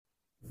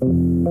If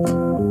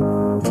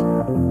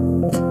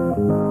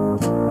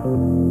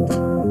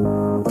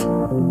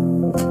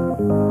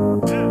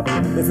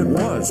it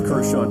was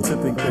Kershaw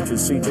tipping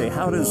pitches, CJ,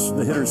 how does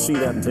the hitter see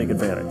that and take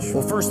advantage?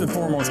 Well, first and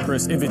foremost,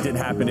 Chris, if it did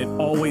happen, it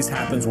always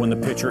happens when the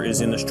pitcher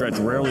is in the stretch.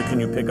 Rarely can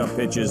you pick up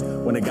pitches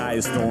when a guy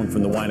is throwing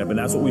from the windup, and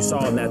that's what we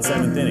saw in that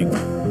 7th inning.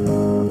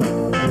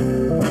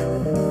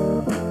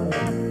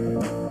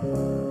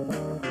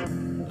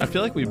 I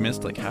feel like we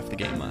missed like half the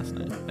game last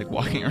night, like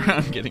walking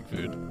around getting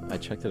food. I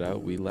checked it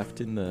out. We left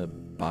in the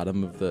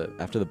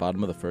after the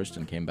bottom of the first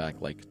and came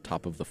back like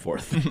top of the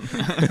fourth.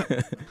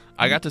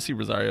 I got to see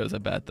Rosario's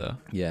at bat though.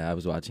 Yeah, I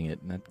was watching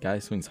it. And that guy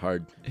swings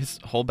hard. His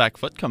whole back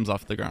foot comes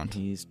off the ground.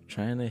 He's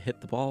trying to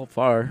hit the ball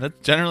far.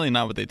 That's generally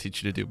not what they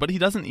teach you to do. But he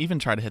doesn't even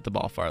try to hit the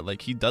ball far.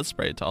 Like, he does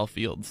spray it to all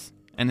fields.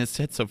 And his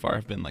hits so far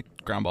have been like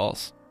ground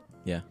balls.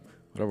 Yeah,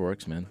 whatever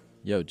works, man.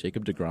 Yo,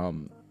 Jacob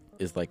deGrom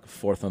is like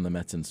 4th on the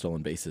Mets in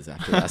stolen bases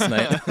after last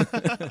night.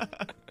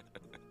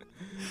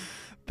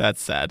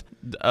 That's sad.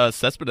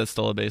 Cespedes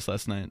stole a base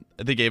last night.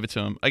 They gave it to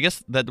him. I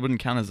guess that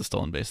wouldn't count as a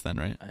stolen base then,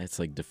 right? It's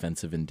like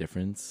defensive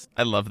indifference.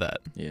 I love that.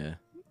 Yeah.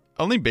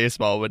 Only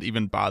baseball would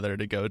even bother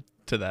to go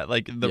to that.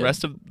 Like the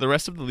rest of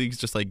the leagues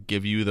just like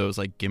give you those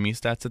like gimme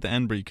stats at the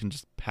end where you can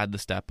just pad the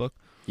stat book.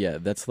 Yeah,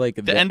 that's like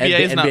the NBA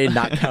is NBA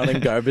not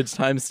counting garbage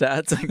time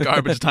stats.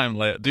 Garbage time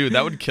layup. Dude,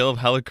 that would kill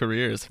hella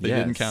careers if they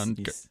didn't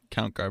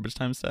count garbage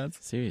time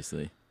stats.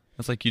 Seriously.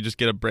 It's like you just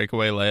get a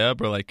breakaway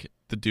layup, or like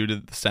the dude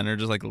at the center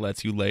just like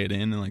lets you lay it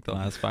in like the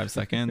last 5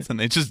 seconds, and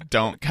they just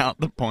don't count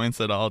the points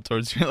at all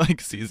towards your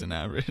like season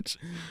average.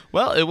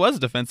 Well, it was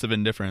defensive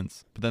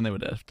indifference, but then they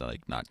would have to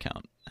like not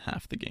count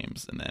half the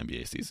games in the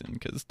NBA season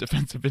because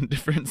defensive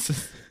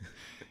indifference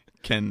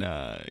can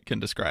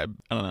describe,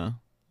 I don't know,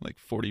 like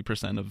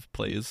 40% of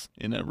plays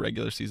in a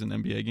regular season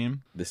NBA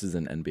game. This is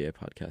an NBA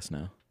podcast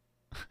now.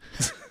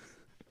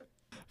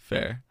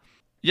 Fair.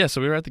 Yeah,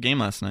 so we were at the game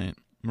last night.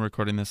 We're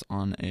recording this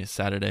on a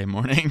Saturday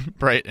morning,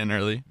 bright and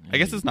early. I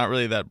guess it's not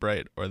really that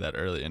bright or that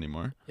early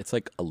anymore. It's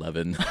like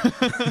 11.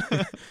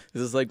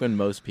 This is like when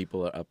most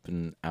people are up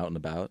and out and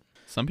about.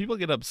 Some people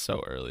get up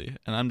so early,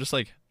 and I'm just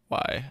like,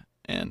 why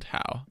and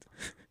how?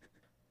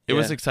 It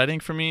was exciting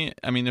for me.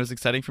 I mean, it was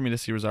exciting for me to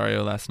see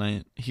Rosario last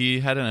night. He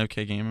had an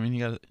okay game. I mean,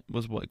 he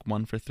was like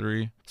 1 for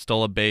 3,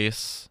 stole a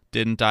base,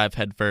 didn't dive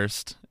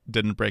headfirst,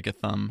 didn't break a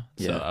thumb.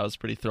 So I was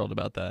pretty thrilled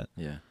about that.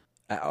 Yeah.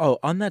 Oh,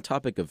 on that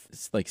topic of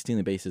like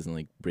stealing bases and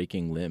like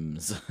breaking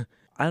limbs,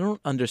 I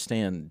don't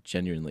understand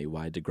genuinely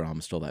why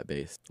DeGrom stole that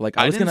base. Like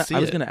I was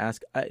gonna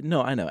ask.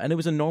 No, I know, and it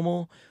was a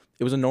normal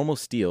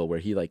steal where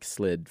he like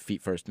slid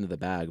feet first into the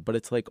bag. But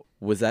it's like,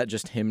 was that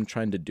just him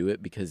trying to do it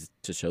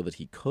to show that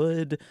he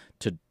could,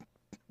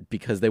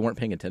 because they weren't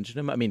paying attention to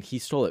him? I mean, he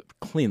stole it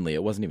cleanly.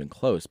 It wasn't even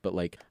close. But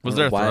like, was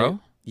there a throw?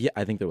 Yeah,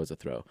 I think there was a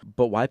throw.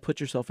 But why put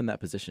yourself in that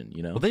position?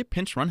 You know? Well, they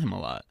pinch run him a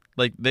lot.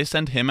 Like they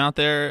send him out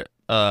there.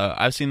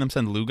 I've seen them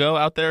send Lugo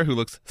out there, who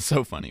looks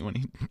so funny when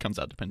he comes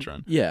out to pinch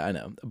run. Yeah, I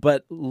know.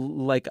 But,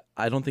 like,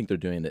 I don't think they're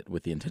doing it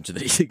with the intention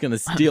that he's going to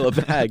steal a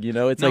bag, you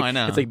know? It's I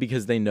know. It's like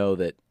because they know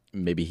that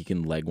maybe he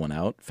can leg one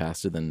out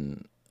faster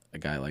than a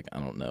guy like, I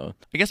don't know.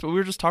 I guess, but we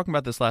were just talking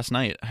about this last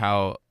night,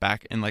 how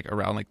back in like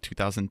around like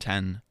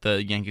 2010,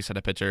 the Yankees had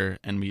a pitcher,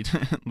 and we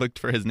looked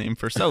for his name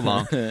for so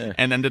long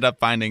and ended up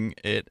finding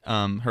it,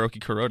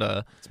 Hiroki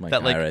Kuroda. It's my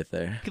guy right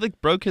there. He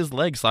like broke his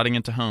leg sliding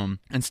into home,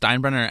 and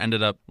Steinbrenner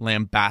ended up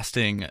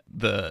lambasting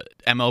the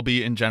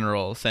MLB in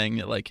general, saying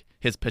that like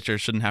his pitchers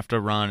shouldn't have to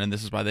run, and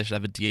this is why they should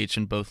have a DH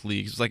in both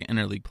leagues. It was like an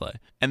interleague play.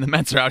 And the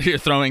Mets are out here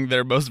throwing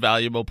their most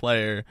valuable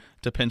player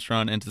to pinch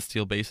run and to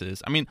steal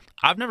bases. I mean,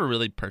 I've never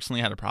really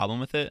personally had a problem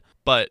with it,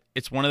 but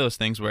it's one of those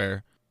things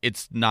where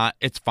it's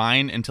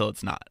fine until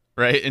it's not,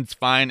 right? It's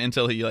fine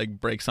until he like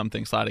breaks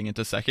something sliding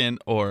into second,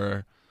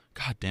 or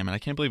God damn it, I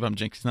can't believe I'm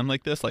jinxing them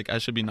like this. Like, I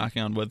should be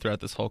knocking on wood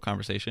throughout this whole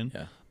conversation.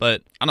 Yeah.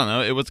 But I don't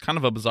know. It was kind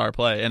of a bizarre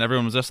play, and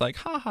everyone was just like,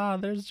 haha,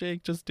 there's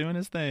Jake just doing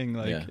his thing.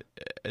 Like,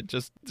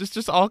 it's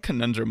just all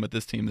conundrum with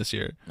this team this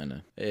year. I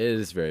know. It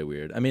is very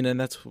weird. I mean, and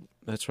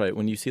that's right.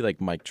 When you see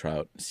like Mike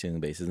Trout stealing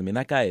bases, I mean,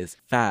 that guy is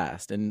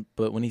fast,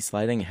 but when he's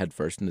sliding head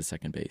first into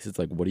second base, it's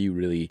like, what are you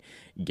really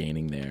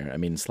gaining there? I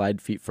mean,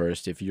 slide feet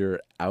first. If you're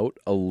out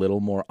a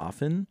little more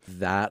often,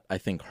 that I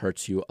think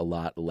hurts you a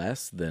lot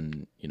less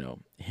than, you know,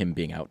 him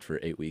being out for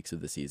 8 weeks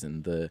of the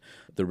season. The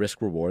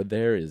risk reward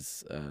there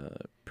is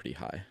pretty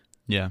high.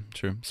 Yeah,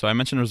 true. So I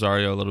mentioned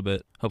Rosario a little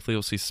bit. Hopefully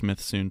we'll see Smith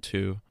soon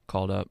too,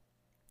 called up.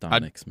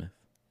 Dominic Smith.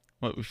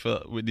 What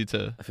we need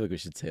to... I feel like we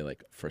should say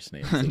like first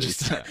names.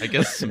 I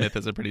guess Smith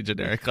is a pretty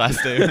generic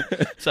last name.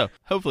 So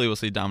hopefully we'll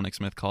see Dominic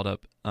Smith called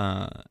up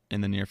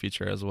in the near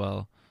future as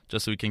well,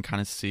 just so we can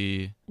kind of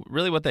see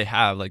really what they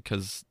have, like,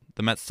 because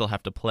the Mets still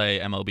have to play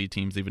MLB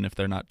teams even if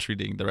they're not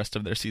treating the rest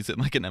of their season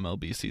like an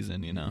MLB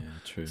season, you know? Yeah,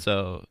 true.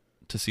 So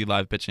to see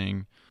live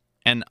pitching,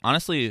 and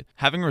honestly,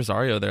 having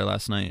Rosario there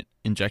last night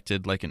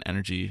injected like an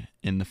energy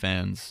in the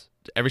fans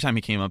every time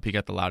he came up, he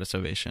got the loudest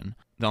ovation.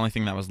 The only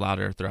thing that was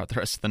louder throughout the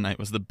rest of the night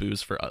was the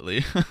boos for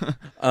Utley.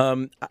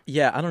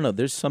 Yeah, I don't know.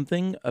 There's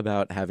something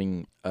about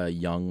having a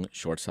young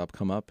shortstop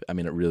come up. I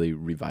mean, it really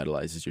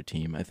revitalizes your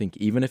team. I think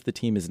even if the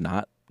team is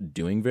not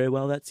doing very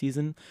well that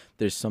season,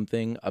 there's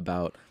something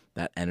about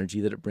that energy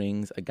that it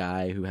brings. A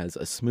guy who has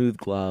a smooth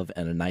glove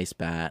and a nice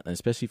bat, and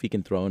especially if he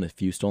can throw in a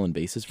few stolen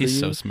bases for you. He's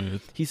so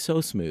smooth. He's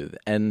so smooth.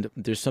 And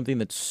there's something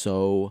that's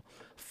so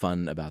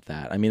fun about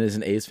that. I mean, as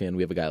an A's fan,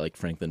 we have a guy like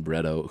Franklin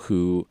Barreto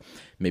who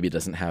maybe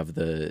doesn't have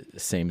the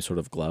same sort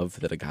of glove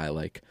that a guy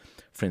like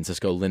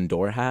Francisco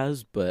Lindor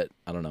has, but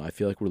I don't know. I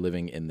feel like we're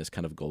living in this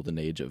kind of golden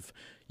age of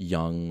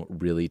young,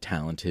 really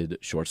talented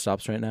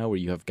shortstops right now, where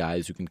you have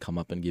guys who can come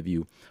up and give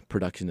you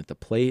production at the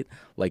plate,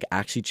 like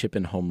actually chip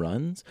in home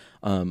runs,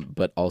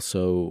 but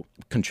also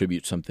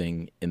contribute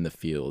something in the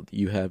field.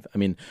 You have, I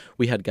mean,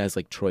 we had guys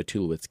like Troy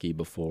Tulowitzki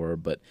before,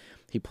 but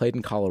he played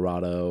in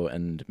Colorado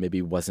and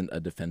maybe wasn't a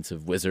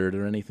defensive wizard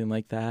or anything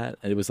like that.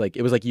 And it was like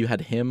you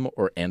had him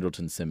or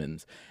Andrelton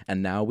Simmons.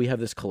 And now we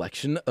have this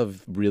collection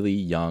of really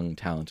young,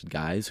 talented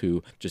guys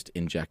who just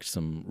inject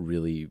some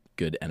really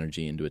good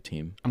energy into a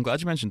team. I'm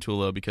glad you mentioned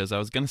Tulo because I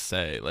was going to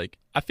say, like,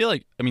 I feel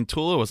like, I mean,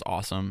 Tulo was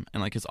awesome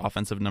and like his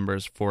offensive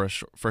numbers for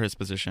his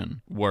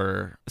position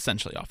were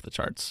essentially off the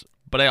charts.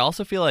 But I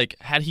also feel like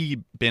had he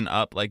been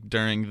up like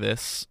during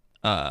this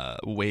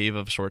wave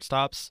of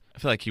shortstops, I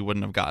feel like he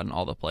wouldn't have gotten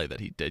all the play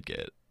that he did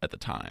get at the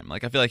time.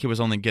 Like, I feel like he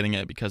was only getting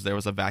it because there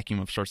was a vacuum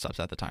of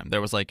shortstops at the time.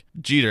 There was like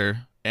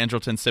Jeter,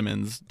 Andrelton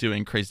Simmons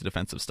doing crazy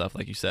defensive stuff,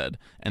 like you said,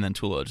 and then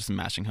Tulo just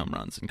mashing home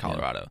runs in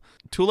Colorado.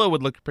 Yeah. Tulo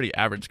would look pretty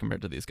average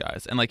compared to these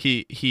guys. And like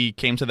he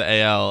came to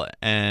the AL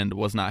and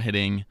was not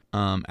hitting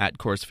at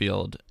Coors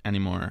Field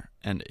anymore.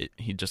 And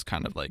he just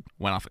kind of like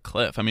went off a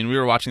cliff. I mean, we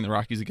were watching the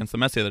Rockies against the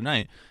Mets the other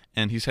night,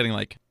 and he's hitting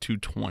like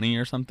 220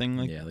 or something.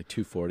 Like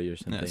 240 or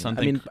something. Yeah,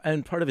 something. I mean,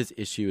 and part of his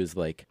issue is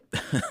like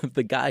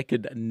the guy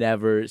could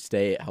never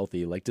stay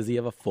healthy. Like, does he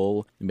have a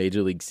full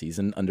major league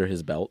season under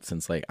his belt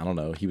since like, I don't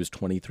know, he was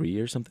 23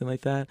 or something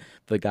like that?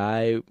 The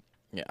guy,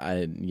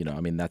 I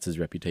mean, that's his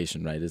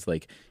reputation, right? Is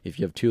like, if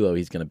you have Tulo,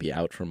 he's going to be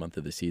out for a month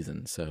of the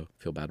season. So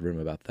I feel bad for him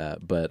about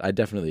that. But I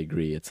definitely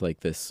agree. It's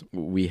like this,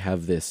 we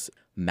have this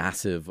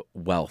massive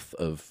wealth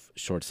of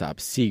shortstops,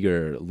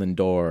 Seager,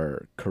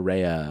 Lindor,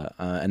 Correa,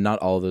 and not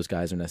all of those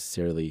guys are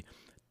necessarily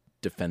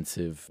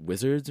defensive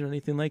wizards or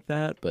anything like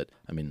that. But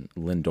I mean,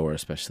 Lindor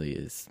especially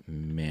is,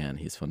 man,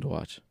 he's fun to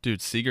watch.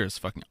 Dude, Seager is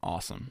fucking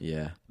awesome.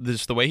 Yeah.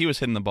 Just the way he was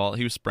hitting the ball,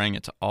 he was spraying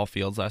it to all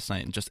fields last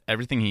night, and just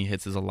everything he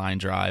hits is a line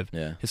drive.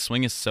 Yeah. His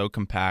swing is so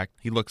compact.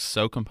 He looks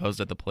so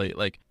composed at the plate.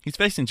 Like, he's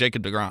facing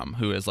Jacob deGrom,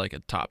 who is like a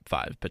top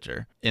 5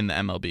 pitcher in the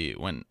MLB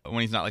when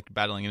he's not like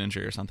battling an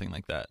injury or something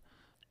like that.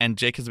 And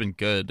Jake has been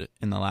good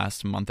in the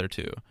last month or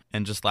two.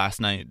 And just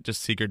last night,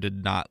 just Seager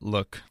did not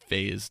look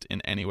phased in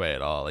any way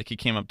at all. Like, he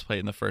came up to plate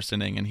in the first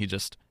inning and he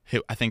just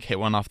hit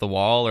one off the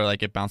wall, or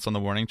like it bounced on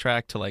the warning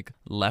track to like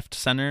left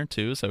center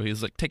too. So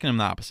he's like taking him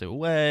the opposite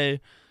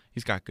way.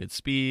 He's got good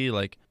speed.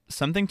 Like,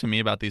 something to me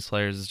about these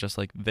players is just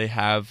like they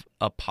have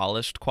a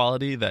polished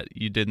quality that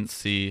I didn't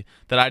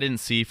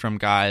see from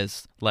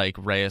guys like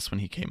Reyes when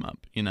he came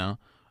up, you know?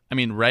 I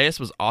mean, Reyes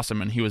was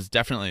awesome, and he was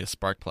definitely a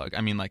spark plug.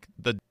 I mean, like,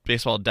 the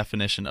baseball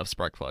definition of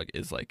spark plug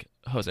is, like,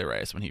 Jose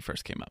Reyes when he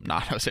first came up,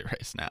 not Jose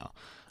Reyes now.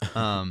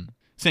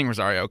 Seeing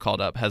Rosario called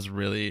up has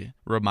really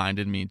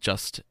reminded me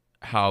just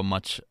how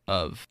much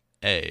of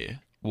a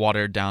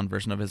watered-down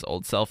version of his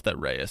old self that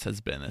Reyes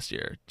has been this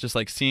year. Just,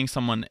 like, seeing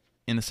someone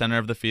in the center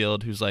of the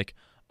field who's, like,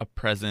 a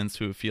presence,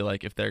 who feel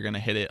like if they're going to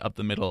hit it up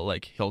the middle,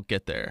 like, he'll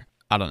get there.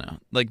 I don't know.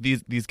 Like,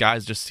 these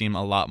guys just seem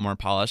a lot more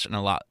polished and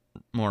a lot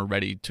more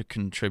ready to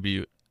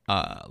contribute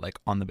like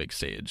on the big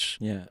stage.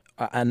 Yeah.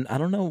 And I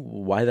don't know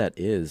why that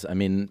is. I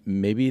mean,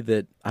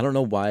 I don't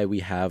know why we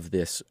have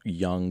this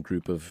young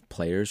group of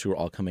players who are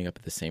all coming up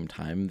at the same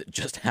time that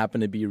just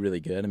happen to be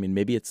really good. I mean,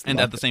 maybe it's... And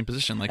at the same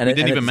position. Like, we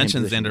didn't even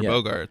mention Xander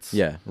Bogaerts.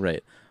 Yeah,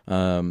 right.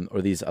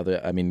 Or these other,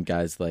 I mean,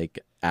 guys like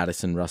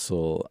Addison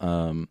Russell,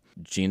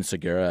 Gene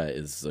Segura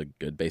is a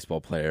good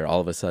baseball player all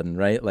of a sudden,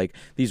 right? Like,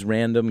 these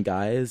random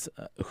guys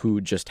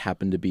who just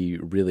happen to be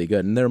really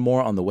good. And they're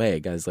more on the way.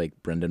 Guys like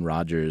Brendan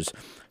Rodgers,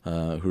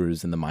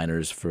 who's in the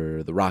minors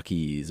for the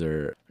Rockies,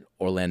 or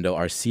Orlando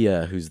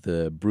Arcia, who's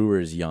the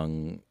Brewers'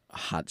 young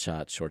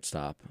hotshot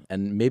shortstop.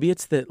 And maybe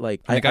it's that,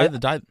 like...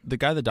 The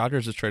guy the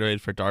Dodgers just traded away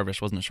for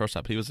Darvish wasn't a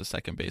shortstop. He was a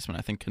second baseman,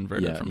 I think,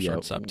 converted from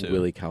shortstop too.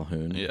 Willie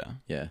Calhoun.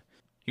 Yeah.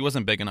 He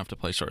wasn't big enough to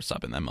play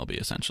shortstop in the MLB,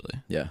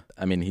 essentially. Yeah.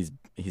 I mean,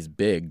 he's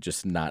big,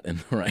 just not in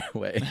the right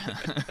way.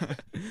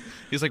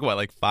 He's like, what,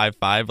 like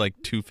 5'5", like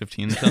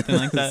 215 or something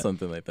like that?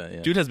 Something like that,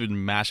 yeah. Dude has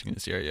been mashing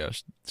this year, yo.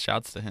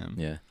 Shouts to him.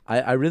 Yeah.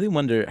 I really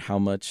wonder how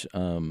much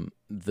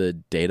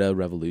the data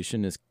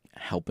revolution is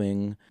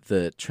helping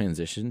the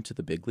transition to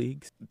the big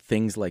leagues.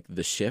 Things like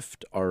the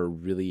shift are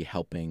really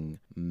helping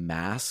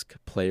mask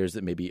players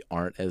that maybe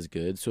aren't as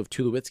good. So if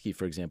Tulowitzki,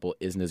 for example,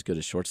 isn't as good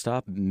as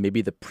shortstop,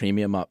 maybe the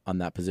premium up on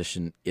that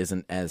position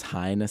isn't as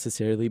high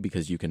necessarily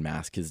because you can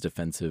mask his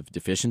defensive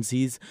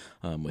deficiencies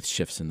with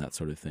shifts and that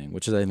sort of thing,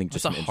 which is, I think,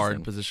 just a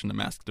hard position to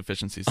mask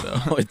deficiencies,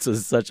 though.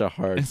 It's such a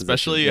hard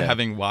especially position.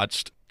 Having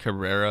watched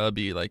Carrera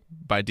be like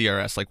by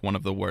DRS like one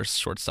of the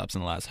worst shortstops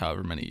in the last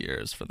however many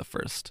years for the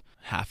first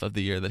half of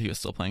the year that he was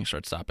still playing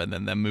shortstop, and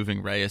then them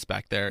moving Reyes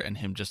back there and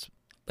him just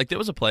like there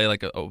was a play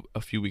like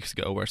a few weeks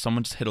ago where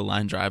someone just hit a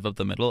line drive up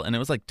the middle and it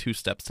was like 2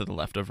 steps to the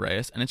left of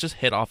Reyes and it just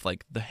hit off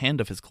like the hand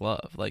of his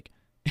glove, like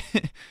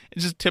it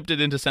just tipped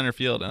it into center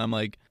field, and I'm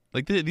like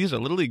these are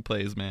little league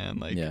plays, man,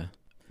 like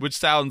which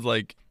sounds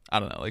like, I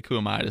don't know, like who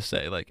am I to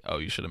say like, oh,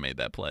 you should have made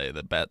that play,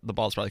 the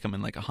ball's probably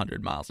coming like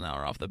 100 miles an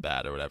hour off the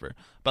bat or whatever,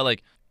 but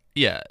like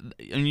yeah,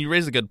 and you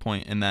raise a good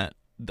point in that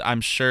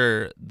I'm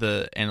sure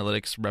the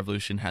analytics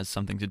revolution has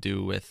something to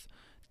do with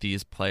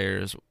these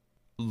players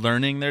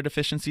learning their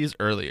deficiencies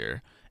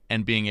earlier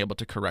and being able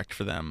to correct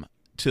for them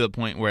to the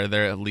point where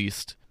they're at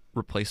least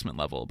replacement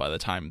level by the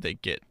time they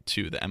get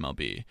to the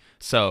MLB.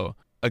 So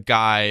a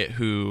guy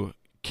who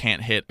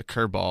can't hit a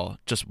curveball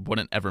just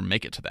wouldn't ever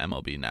make it to the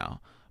MLB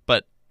now.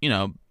 But, you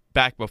know,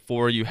 back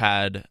before you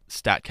had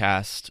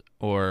StatCast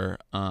or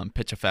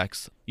Pitch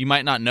Effects, you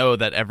might not know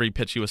that every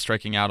pitch he was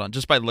striking out on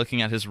just by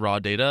looking at his raw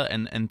data,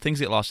 and things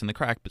get lost in the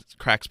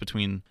cracks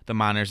between the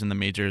minors and the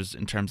majors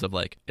in terms of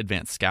like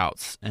advanced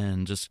scouts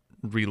and just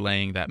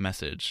relaying that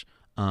message.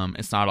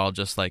 It's not all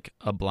just like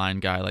a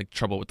blind guy like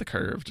trouble with the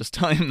curve just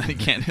telling him that he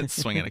can't hit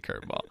swinging a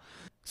curveball.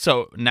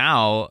 So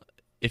now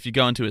if you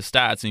go into his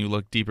stats and you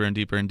look deeper and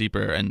deeper and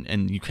deeper,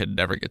 and you could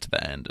never get to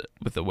the end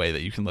with the way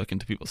that you can look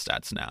into people's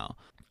stats now,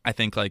 I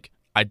think like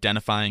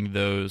identifying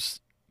those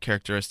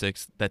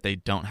characteristics that they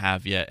don't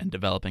have yet and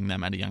developing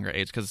them at a younger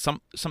age, because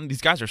some of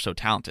these guys are so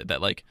talented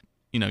that like,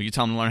 you know, you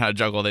tell them to learn how to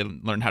juggle, they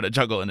learn how to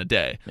juggle in a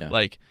day.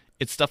 Like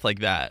it's stuff like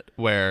that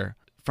where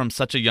from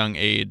such a young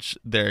age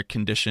they're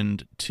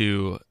conditioned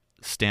to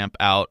stamp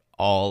out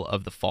all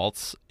of the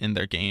faults in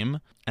their game,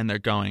 and they're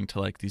going to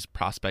like these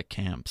prospect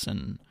camps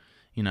and,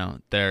 you know,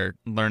 they're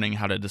learning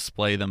how to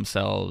display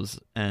themselves.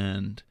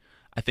 And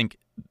I think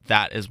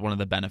that is one of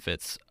the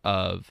benefits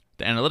of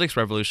the analytics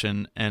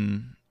revolution.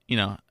 And, you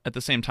know, at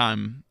the same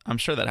time, I'm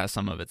sure that has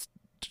some of its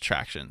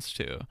detractions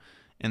too,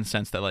 in the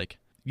sense that like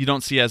you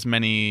don't see as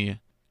many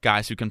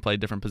guys who can play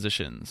different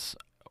positions,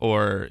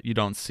 or you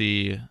don't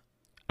see,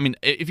 I mean,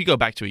 if you go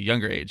back to a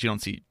younger age, you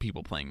don't see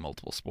people playing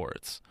multiple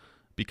sports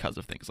because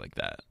of things like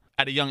that.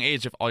 At a young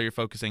age, if all you're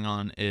focusing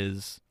on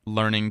is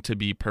learning to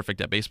be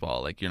perfect at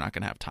baseball, like you're not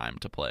going to have time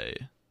to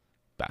play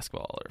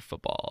basketball or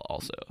football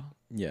also.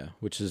 Yeah,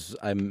 which is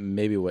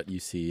maybe what you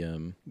see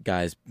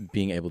guys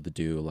being able to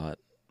do a lot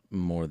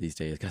more these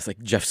days. Guys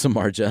like Jeff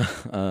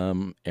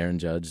Samardzija, Aaron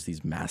Judge,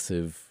 these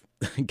massive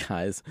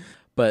guys.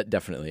 But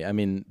definitely, I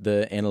mean,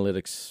 the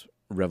analytics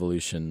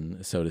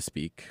revolution, so to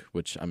speak,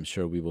 which I'm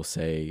sure we will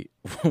say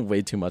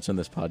way too much on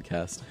this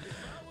podcast,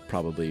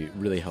 probably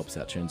really helps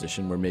that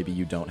transition where maybe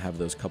you don't have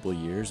those couple of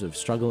years of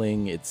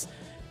struggling. It's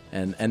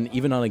and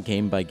even on a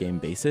game by game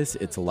basis,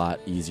 it's a lot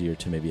easier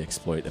to maybe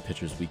exploit a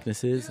pitcher's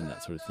weaknesses and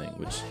that sort of thing,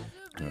 which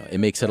I don't know, it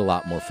makes it a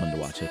lot more fun to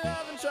watch, I think.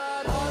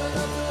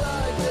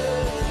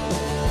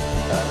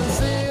 Haven't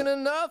seen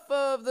enough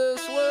of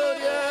this world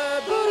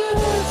yet, but it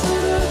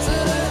hurts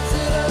to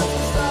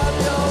stop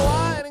your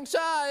whining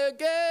shy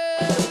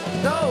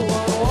again. No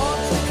one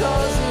wants to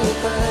cause you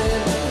pain.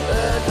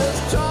 They're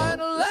just trying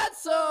to let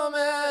some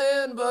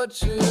air in,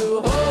 but you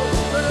hold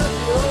your breath,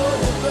 you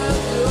hold your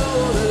breath, you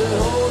hold it,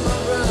 hold my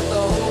breath, I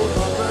hold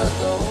my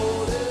breath, I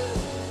hold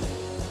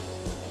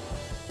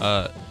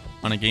it.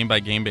 On a game by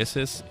game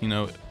basis, you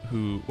know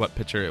what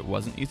pitcher it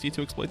wasn't easy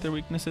to exploit their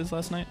weaknesses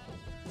last night?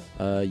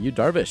 Yu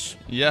Darvish.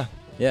 Yeah.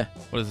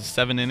 What is it,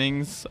 7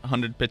 innings,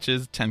 100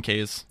 pitches, 10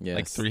 Ks, yes.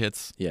 Like 3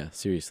 hits. Yeah,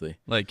 seriously.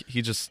 Like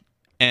he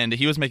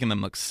was making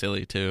them look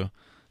silly too.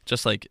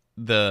 Just like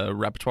the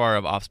repertoire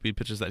of off-speed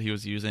pitches that he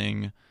was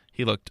using,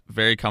 he looked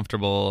very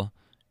comfortable.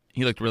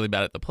 He looked really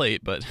bad at the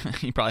plate, but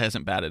he probably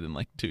hasn't batted in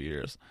like 2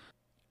 years.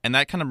 And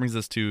that kind of brings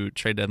us to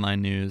trade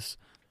deadline news.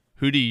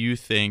 Who do you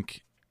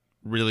think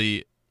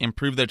really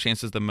improved their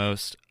chances the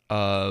most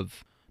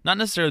of not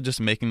necessarily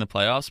just making the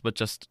playoffs, but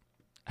just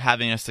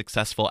having a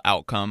successful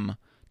outcome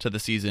to the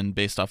season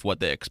based off what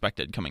they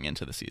expected coming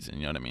into the season?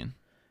 You know what I mean?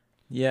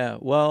 Yeah,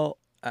 well,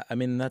 I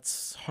mean,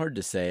 that's hard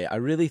to say. I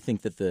really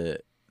think that the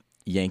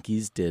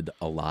Yankees did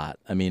a lot.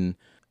 I mean,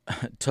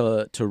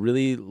 to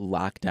really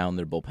lock down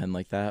their bullpen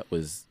like that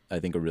was, I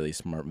think, a really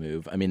smart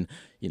move. I mean,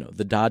 you know,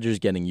 the Dodgers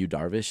getting Yu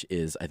Darvish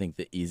is, I think,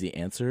 the easy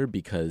answer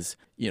because,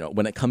 you know,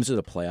 when it comes to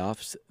the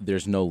playoffs,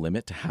 there's no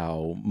limit to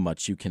how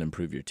much you can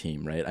improve your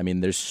team, right? I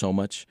mean, there's so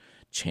much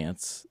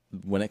chance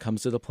when it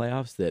comes to the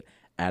playoffs that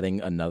adding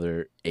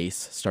another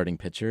ace starting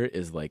pitcher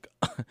is like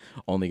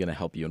only going to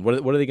help you. And what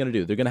are they going to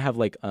do? They're going to have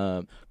like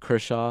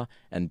Kershaw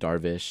and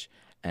Darvish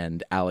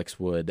and Alex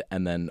would,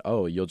 and then,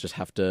 you'll just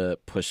have to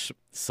push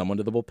someone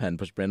to the bullpen,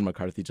 push Brandon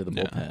McCarthy to the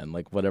bullpen,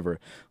 like whatever,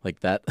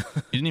 like that.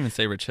 You didn't even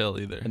say Rich Hill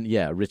either. And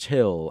Rich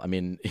Hill. I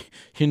mean,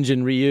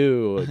 Hyunjin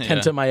Ryu,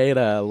 Kenta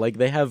Maeda, like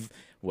they have,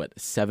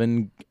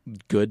 7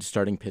 good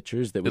starting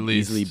pitchers that would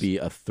easily be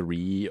a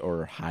 3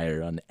 or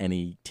higher on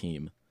any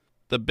team.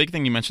 The big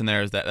thing you mentioned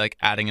there is that like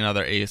adding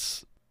another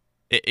ace,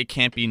 it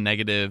can't be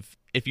negative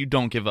if you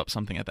don't give up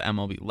something at the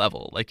MLB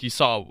level. Like you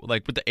saw,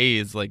 like with the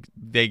A's, like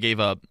they gave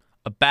up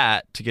a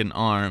bat to get an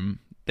arm.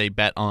 They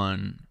bet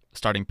on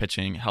starting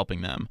pitching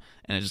helping them,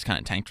 and it just kind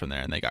of tanked from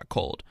there, and they got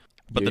cold.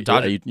 But the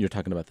Dodgers, you're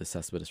talking about the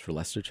Cespedes for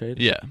Lester trade?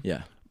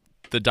 Yeah.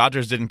 The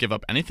Dodgers didn't give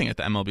up anything at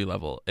the MLB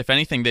level. If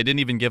anything, they didn't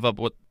even give up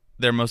what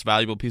their most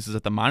valuable pieces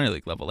at the minor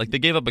league level. Like they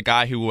gave up a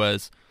guy who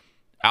was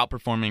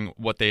outperforming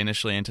what they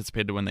initially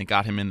anticipated when they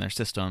got him in their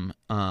system.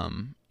 I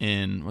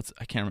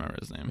can't remember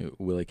his name.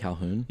 Willie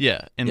Calhoun.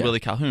 Willie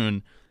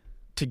Calhoun,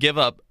 to give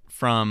up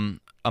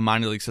from a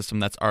minor league system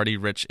that's already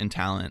rich in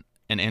talent.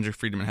 And Andrew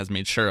Friedman has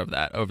made sure of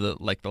that over the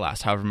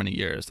last however many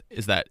years,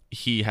 is that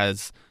he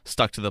has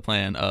stuck to the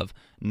plan of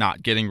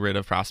not getting rid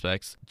of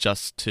prospects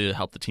just to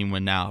help the team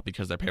win now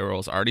because their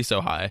payroll is already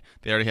so high.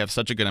 They already have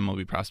such a good an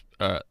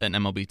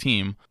MLB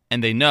team,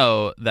 and they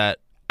know that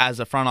as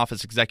a front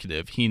office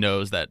executive, he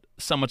knows that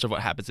so much of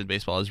what happens in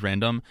baseball is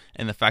random,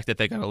 and the fact that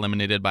they got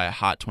eliminated by a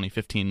hot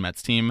 2015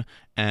 Mets team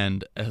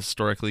and a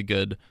historically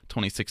good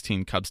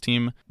 2016 Cubs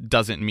team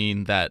doesn't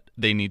mean that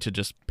they need to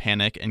just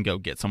panic and go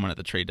get someone at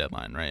the trade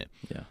deadline, right?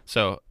 Yeah.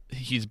 So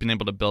he's been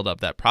able to build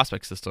up that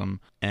prospect system,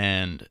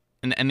 and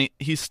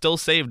he's still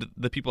saved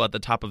the people at the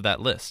top of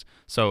that list.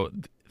 So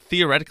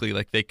theoretically,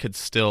 like they could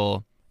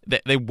still,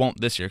 they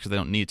won't this year because they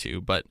don't need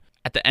to, but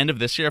at the end of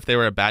this year, if they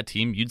were a bad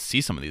team, you'd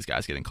see some of these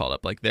guys getting called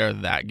up. Like, they're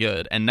that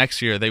good. And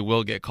next year, they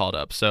will get called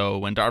up. So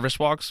when Darvish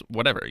walks,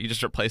 whatever. You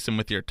just replace him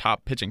with your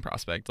top pitching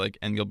prospect,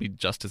 and you'll be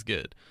just as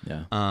good.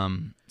 Yeah.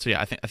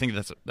 I think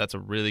that's a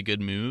really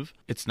good move.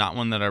 It's not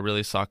one that I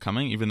really saw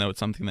coming, even though it's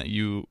something that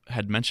you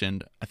had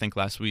mentioned, I think,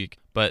 last week.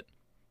 But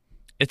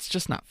it's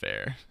just not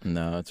fair.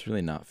 No, it's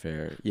really not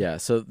fair. Yeah,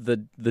 so the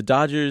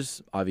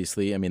Dodgers,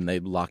 obviously, I mean, they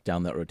locked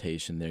down that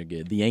rotation. They're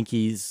good. The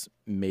Yankees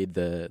made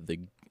the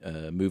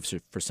moves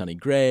for Sonny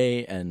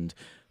Gray and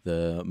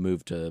the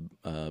move to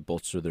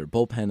bolster their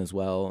bullpen as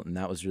well, and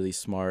that was really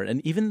smart.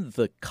 And even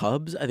the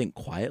Cubs, I think,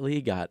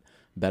 quietly got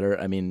better.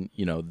 I mean,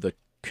 the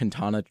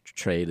Quintana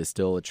trade is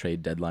still a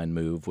trade deadline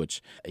move,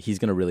 which he's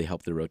going to really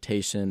help the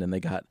rotation. And they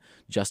got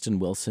Justin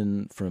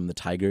Wilson from the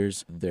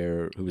Tigers,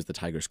 who was the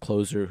Tigers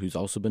closer, who's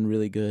also been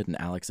really good,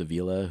 and Alex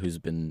Avila, who's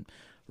been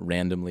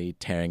randomly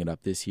tearing it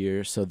up this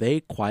year. So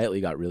they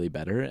quietly got really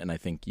better, and I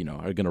think,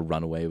 are going to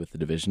run away with the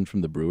division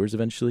from the Brewers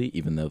eventually,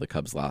 even though the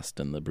Cubs lost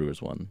and the Brewers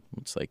won.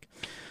 It's like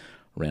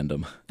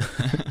random.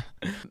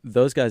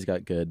 Those guys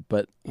got good,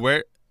 but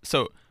what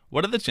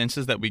are the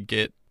chances that we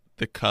get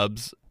the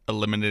Cubs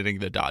eliminating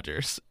the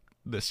Dodgers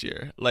this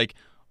year? Like,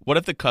 what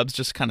if the Cubs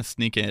just kind of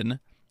sneak in?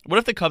 What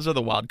if the Cubs are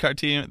the wild card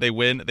team? They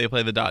win, they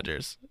play the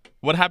Dodgers.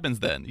 What happens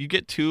then? You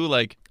get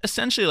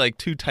essentially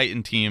two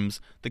Titan teams.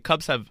 The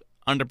Cubs have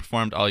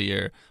underperformed all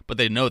year, but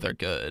they know they're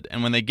good.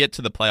 And when they get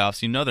to the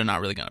playoffs, they're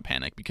not really going to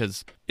panic,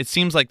 because it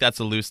seems like that's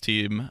a loose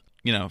team,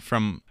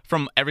 from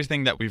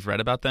everything that we've read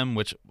about them,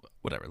 which,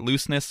 whatever,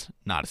 looseness,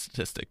 not a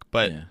statistic.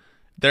 But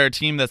they're a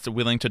team that's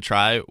willing to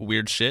try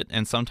weird shit,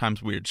 and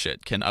sometimes weird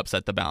shit can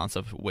upset the balance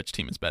of which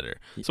team is better.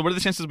 So what are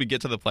the chances we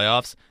get to the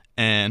playoffs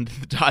and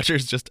the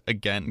Dodgers just,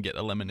 again, get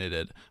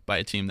eliminated by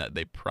a team that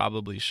they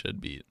probably should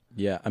beat?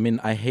 Yeah, I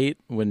mean, I hate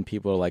when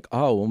people are like,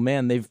 oh, well,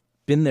 man, they've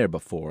been there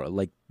before.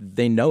 Like,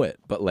 they know it.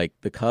 But like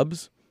the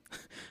Cubs,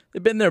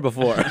 they've been there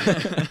before.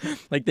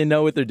 Like, they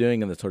know what they're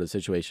doing in this sort of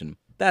situation.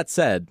 That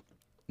said,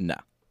 no.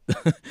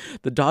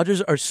 The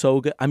Dodgers are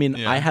so good. I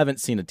mean, I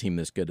haven't seen a team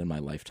this good in my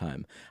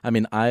lifetime. I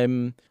mean, I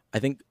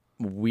think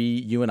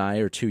you and I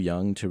are too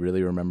young to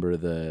really remember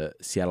the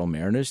Seattle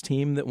Mariners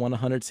team that won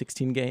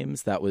 116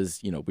 games. That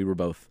was, we were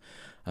both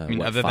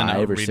other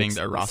than reading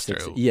their roster.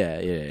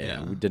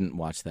 Yeah. We didn't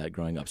watch that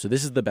growing up. So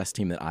this is the best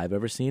team that I've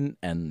ever seen,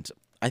 and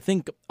I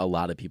think a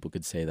lot of people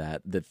could say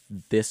that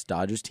this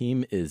Dodgers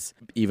team is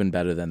even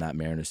better than that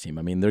Mariners team.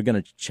 I mean, they're going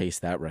to chase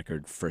that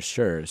record for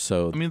sure.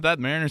 So, I mean, that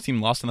Mariners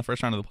team lost in the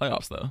first round of the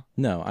playoffs, though.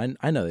 No,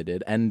 I know they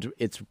did. And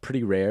it's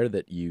pretty rare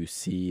that you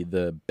see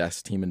the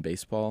best team in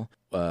baseball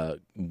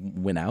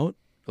win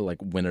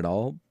it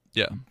all.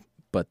 Yeah.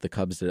 But the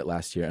Cubs did it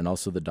last year, and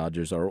also the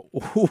Dodgers are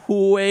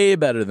way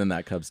better than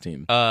that Cubs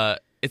team.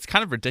 It's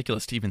kind of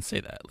ridiculous to even say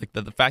that. Like,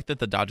 the fact that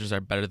the Dodgers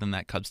are better than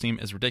that Cubs team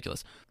is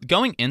ridiculous.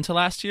 Going into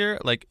last year,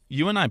 like,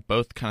 you and I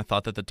both kind of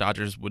thought that the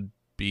Dodgers would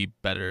be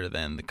better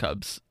than the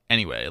Cubs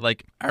anyway.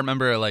 Like, I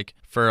remember, like,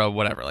 for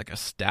a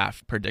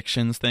staff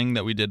predictions thing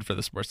that we did for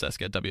the Sports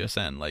Desk at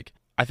WSN, like,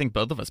 I think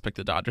both of us picked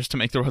the Dodgers to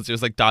make the World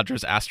Series, like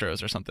Dodgers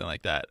Astros or something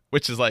like that,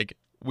 which is like,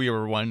 we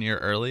were 1 year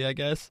early, I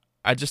guess.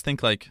 I just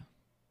think, like,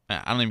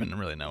 I don't even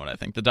really know what I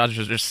think. The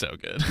Dodgers are so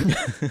good.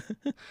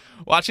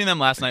 Watching them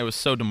last night was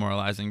so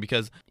demoralizing,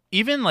 because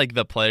even like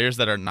the players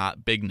that are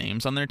not big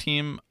names on their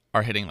team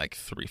are hitting like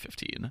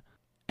 315.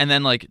 And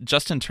then like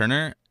Justin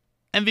Turner,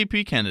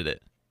 MVP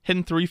candidate,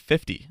 hitting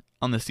 350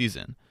 on the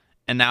season,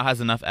 and now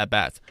has enough at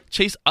bats.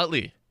 Chase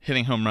Utley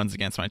hitting home runs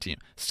against my team.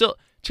 Still,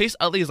 Chase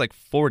Utley is like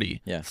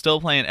 40,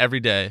 still playing every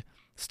day,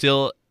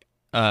 still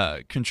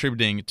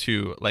contributing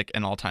to like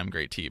an all-time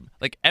great team.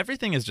 Like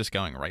everything is just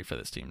going right for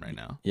this team right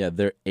now. Yeah,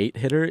 their 8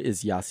 hitter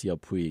is Yasiel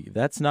Puig.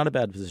 That's not a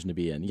bad position to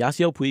be in.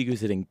 Yasiel Puig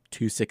is hitting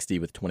 260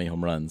 with 20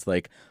 home runs.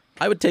 Like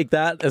I would take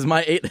that as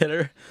my 8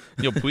 hitter.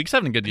 Yo, Puig's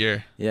having a good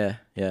year. Yeah.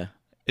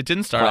 It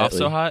didn't start off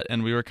so hot,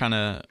 and we were kind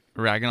of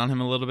ragging on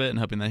him a little bit and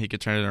hoping that he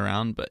could turn it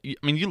around. But I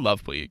mean, you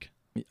love Puig.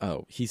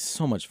 Oh, he's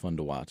so much fun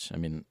to watch. I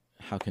mean,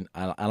 I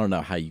don't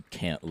know how you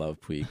can't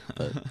love Puig,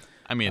 but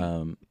I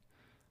mean.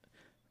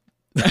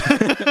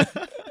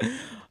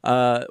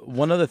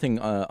 One other thing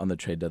on the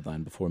trade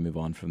deadline before we move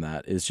on from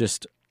that is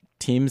just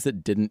teams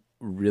that didn't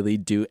really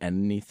do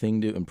anything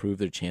to improve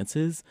their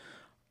chances.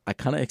 I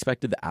kind of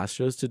expected the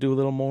Astros to do a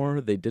little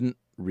more. They didn't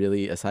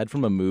really, aside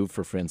from a move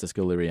for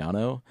Francisco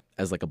Liriano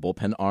as like a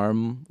bullpen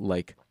arm.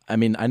 Like, I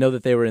mean, I know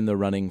that they were in the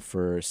running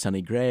for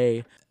Sonny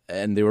Gray,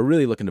 and they were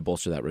really looking to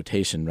bolster that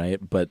rotation, right?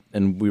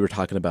 And we were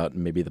talking about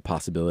maybe the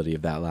possibility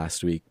of that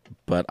last week,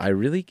 but I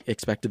really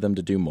expected them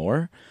to do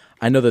more.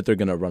 I know that they're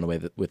going to run away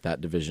with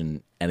that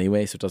division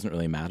anyway, so it doesn't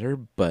really matter.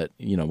 But,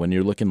 you know, when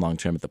you're looking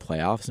long-term at the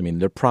playoffs, I mean,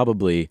 they're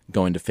probably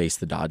going to face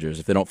the Dodgers.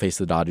 If they don't face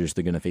the Dodgers,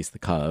 they're going to face the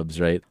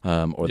Cubs, right?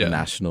 Or the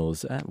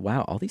Nationals.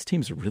 Wow, all these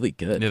teams are really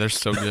good. Yeah, they're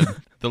so good.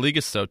 The league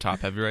is so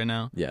top-heavy right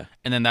now. Yeah.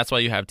 And then that's why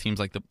you have teams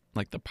like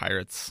the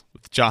Pirates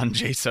with John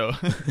Jaso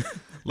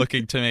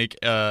looking to make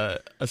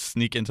a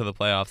sneak into the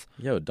playoffs.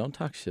 Yo, don't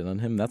talk shit on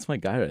him. That's my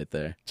guy right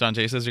there. John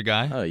Jaso's your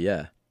guy? Oh,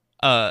 yeah.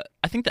 I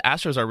think the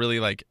Astros are really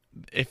like,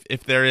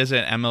 if there is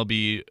an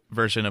MLB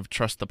version of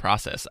trust the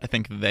process, I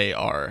think they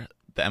are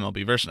the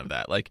MLB version of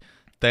that. Like,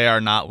 they are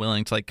not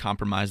willing to like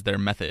compromise their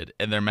method,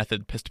 and their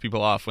method pissed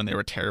people off when they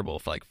were terrible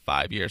for like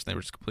 5 years and they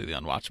were just completely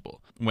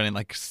unwatchable, winning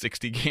like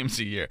 60 games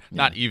a year,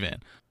 not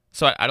even.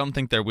 So I don't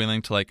think they're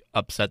willing to like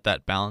upset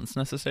that balance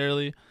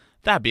necessarily.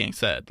 That being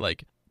said,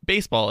 like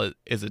baseball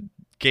is a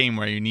game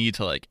where you need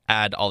to like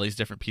add all these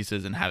different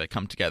pieces and have it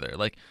come together.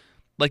 Like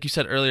you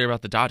said earlier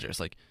about the Dodgers,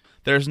 like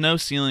there's no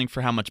ceiling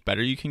for how much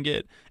better you can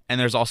get, and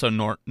there's also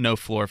no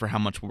floor for how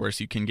much worse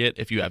you can get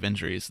if you have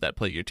injuries that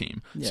plague your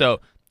team. Yeah.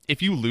 So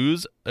if you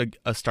lose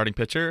a starting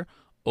pitcher,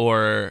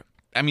 or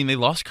I mean, they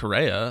lost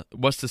Correa.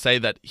 What's to say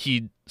that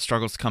he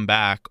struggles to come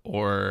back,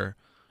 or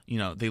you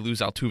know, they lose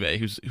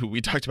Altuve, who we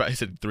talked about.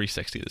 He's at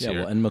 360 this year.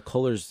 Well, and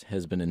McCullers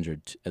has been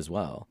injured as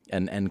well,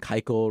 and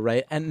Keuchel,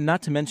 right? And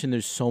not to mention,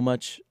 there's so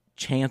much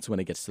chance when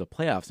it gets to the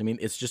playoffs. I mean,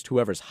 it's just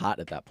whoever's hot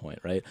at that point,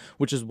 right?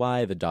 Which is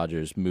why the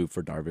Dodgers' move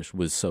for Darvish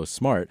was so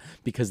smart,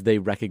 because they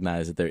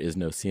recognize that there is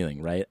no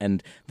ceiling, right?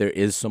 And there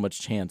is so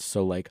much chance.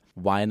 So, like,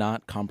 why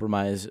not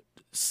compromise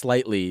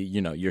slightly,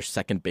 you know, your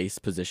second base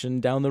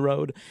position down the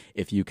road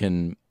if you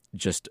can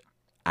just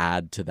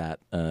add to that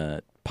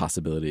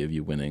possibility of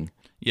you winning?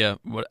 Yeah,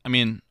 I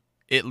mean,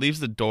 it leaves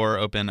the door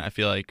open, I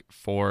feel like,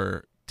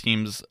 for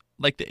teams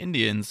like the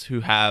Indians,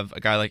 who have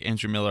a guy like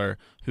Andrew Miller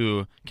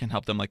who can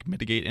help them like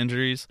mitigate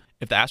injuries.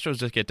 If the Astros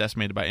just get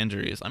decimated by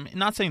injuries, I mean,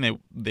 not saying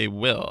they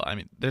will. I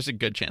mean, there's a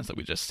good chance that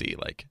we just see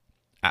like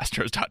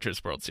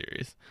Astros-Dodgers World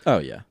Series. Oh,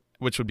 yeah.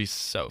 Which would be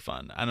so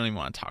fun. I don't even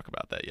want to talk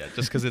about that yet,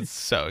 just because it's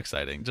so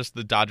exciting. Just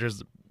the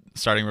Dodgers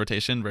starting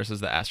rotation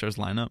versus the Astros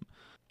lineup.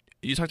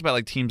 You talked about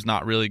like teams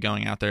not really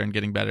going out there and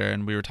getting better,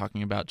 and we were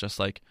talking about just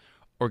like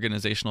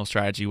organizational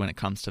strategy when it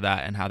comes to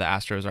that, and how the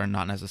Astros are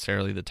not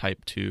necessarily the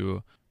type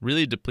to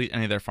really deplete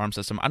any of their farm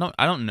system. I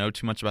don't know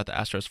too much about the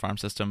Astros farm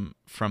system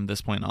from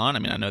this point on. I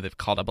mean, I know they've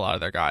called up a lot of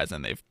their guys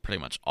and they've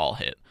pretty much all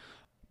hit.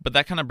 But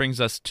that kind of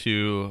brings us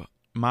to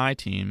my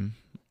team,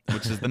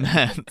 which is the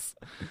Mets,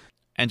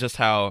 and just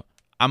how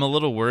I'm a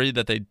little worried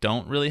that they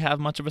don't really have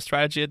much of a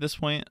strategy at this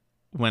point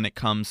when it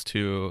comes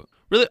to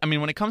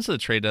when it comes to the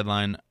trade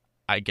deadline,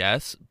 I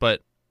guess,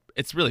 but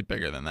it's really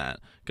bigger than that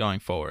going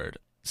forward.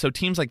 So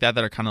teams like that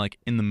are kind of like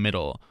in the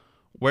middle,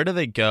 where do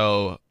they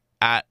go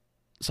at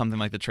something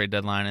like the trade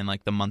deadline and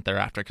like the month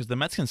thereafter? Because the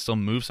Mets can still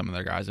move some of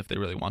their guys if they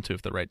really want to,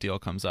 if the right deal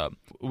comes up.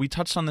 We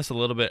touched on this a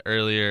little bit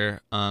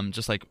earlier,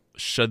 just like,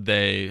 should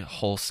they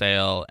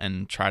wholesale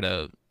and try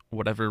to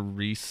whatever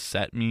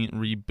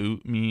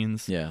reboot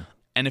means? Yeah.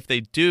 And if they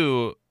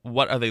do,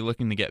 what are they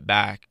looking to get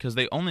back? Because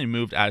they only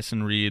moved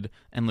Addison Reed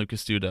and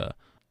Lucas Duda,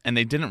 and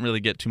they didn't really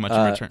get too much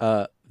in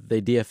return.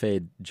 They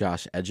DFA'd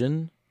Josh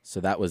Edgin,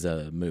 so that was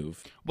a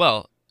move.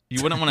 Well,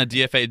 you wouldn't want to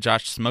DFA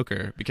Josh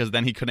Smoker, because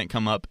then he couldn't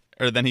come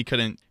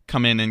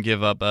in and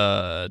give up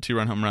a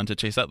 2-run home run to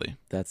Chase Utley.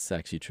 That's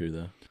actually true,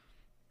 though.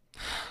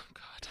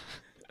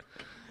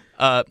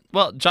 God.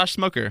 Well, Josh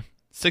Smoker,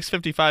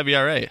 6.55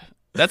 ERA.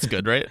 That's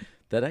good, right?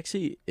 That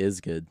actually is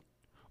good.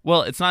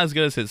 Well, it's not as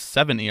good as his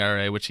 7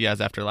 ERA, which he has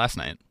after last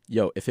night.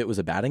 Yo, if it was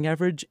a batting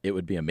average, it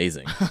would be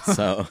amazing.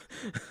 So,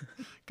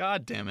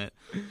 God damn it.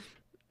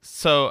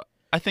 So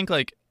I think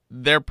like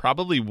there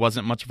probably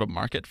wasn't much of a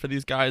market for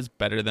these guys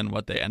better than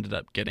what they ended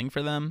up getting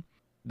for them.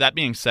 That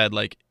being said,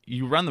 like,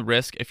 you run the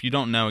risk, if you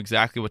don't know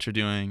exactly what you're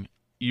doing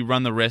you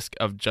run the risk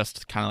of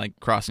just kind of like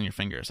crossing your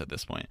fingers at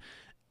this point.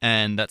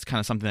 And that's kind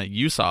of something that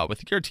you saw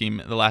with your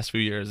team the last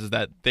few years, is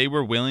that they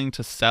were willing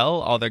to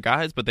sell all their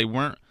guys, but they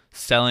weren't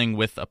selling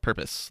with a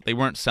purpose. They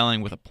weren't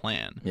selling with a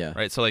plan. Yeah.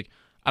 Right. So like,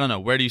 I don't know.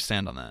 Where do you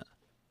stand on that?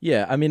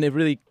 Yeah. I mean, it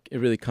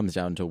really comes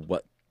down to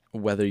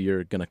whether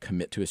you're going to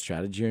commit to a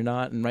strategy or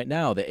not. And right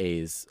now the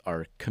A's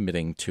are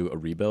committing to a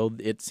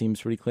rebuild. It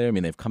seems pretty clear. I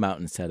mean, they've come out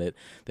and said it.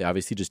 They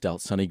obviously just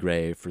dealt Sonny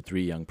Gray for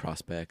 3 young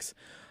prospects.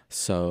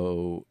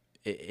 So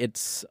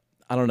it's,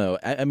 I don't know.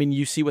 I mean,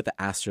 you see what the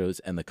Astros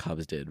and the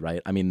Cubs did,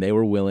 right? I mean, they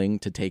were willing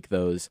to take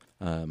those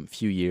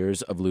few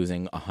years of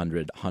losing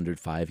 100,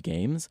 105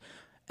 games.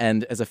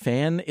 And as a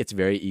fan, it's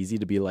very easy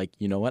to be like,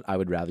 you know what? I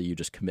would rather you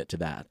just commit to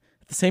that.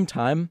 At the same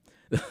time,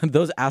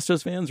 those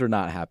Astros fans are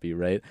not happy,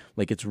 right?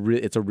 Like it's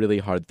a really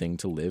hard thing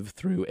to live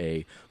through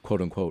a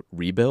quote unquote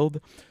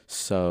rebuild.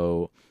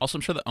 So also,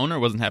 I'm sure the owner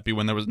wasn't happy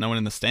when there was no one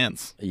in the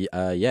stands.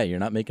 Yeah, you're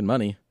not making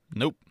money.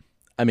 Nope.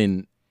 I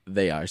mean,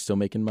 they are still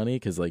making money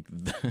because like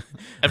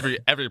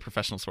every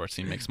professional sports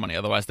team makes money.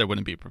 Otherwise, there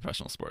wouldn't be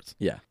professional sports.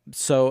 Yeah.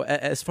 So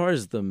as far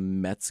as the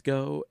Mets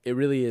go, it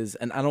really is,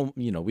 and I don't,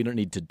 we don't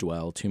need to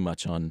dwell too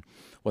much on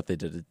what they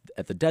did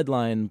at the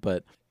deadline,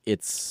 but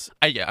it's.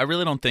 I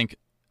really don't think.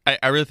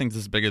 I really think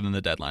this is bigger than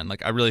the deadline.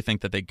 Like, I really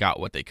think that they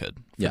got what they could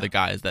for the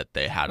guys that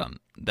they had on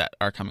that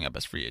are coming up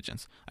as free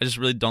agents. I just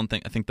really don't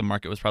think. I think the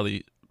market was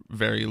probably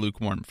very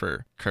lukewarm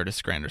for Curtis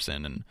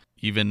Granderson, and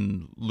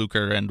even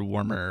lukewarm and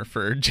warmer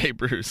for Jay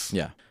Bruce.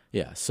 Yeah.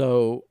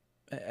 So,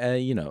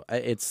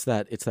 it's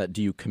that.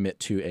 Do you commit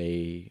to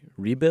a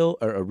rebuild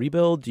or a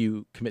rebuild? Do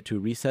you commit to a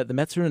reset? The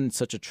Mets are in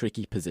such a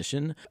tricky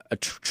position,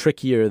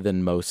 trickier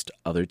than most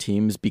other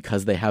teams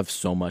because they have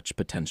so much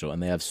potential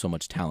and they have so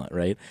much talent,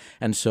 right?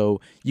 And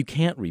so you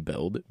can't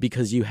rebuild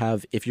because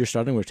if your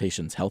starting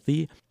rotation's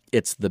healthy,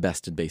 it's the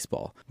best in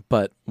baseball.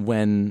 But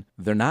when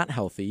they're not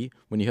healthy,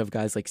 when you have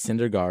guys like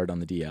Syndergaard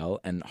on the DL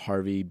and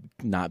Harvey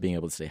not being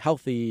able to stay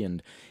healthy,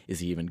 and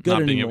is he even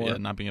good anymore?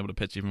 Not being able to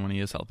pitch even when he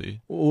is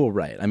healthy. Oh,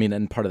 right. I mean,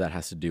 and part of that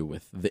has to do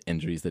with the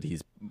injuries that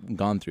he's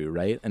gone through,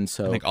 right? And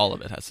so I think all of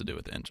it has to do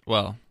with the injury.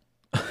 Well,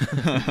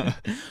 the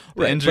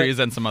injuries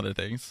and some other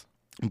things.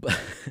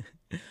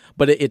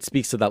 But it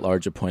speaks to that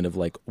larger point of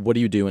like, what do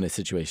you do in a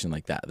situation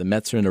like that? The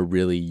Mets are in a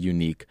really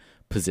unique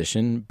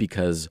position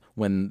because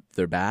when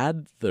they're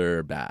bad,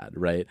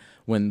 right?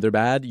 When they're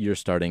bad, you're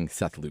starting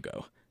Seth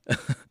Lugo.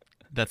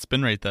 That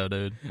spin rate, though,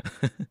 dude.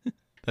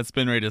 That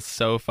spin rate is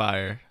so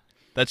fire.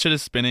 That shit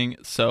is spinning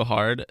so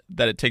hard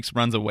that it takes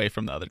runs away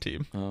from the other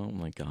team. Oh,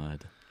 my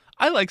God.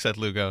 I like Seth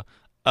Lugo.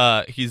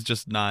 He's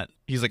just not...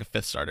 He's like a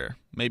 5th starter,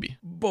 maybe.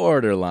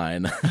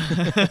 Borderline.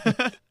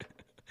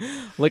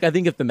 Like, I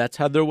think if the Mets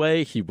had their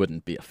way, he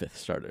wouldn't be a 5th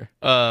starter.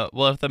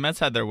 Well, if the Mets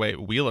had their way,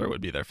 Wheeler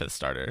would be their 5th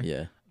starter.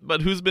 Yeah.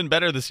 But who's been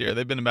better this year?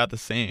 They've been about the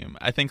same.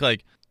 I think,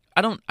 like,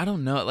 I don't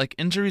know. Like,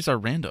 injuries are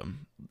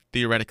random,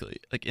 theoretically.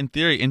 Like, in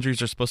theory,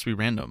 injuries are supposed to be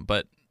random.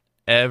 But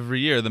every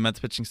year, the Mets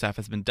pitching staff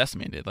has been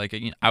decimated. Like,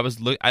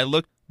 I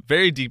looked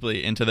very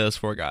deeply into those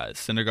 4 guys: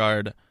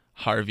 Syndergaard,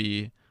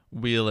 Harvey,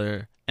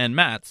 Wheeler, and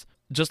Matz,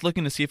 just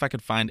looking to see if I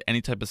could find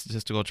any type of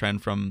statistical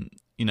trend from,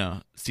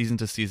 season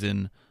to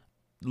season,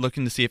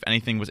 looking to see if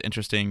anything was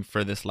interesting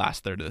for this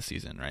last third of the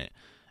season, right?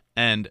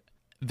 And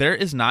there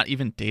is not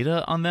even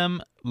data on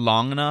them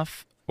long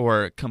enough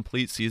or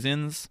complete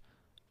seasons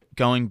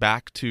going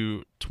back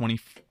to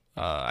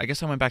I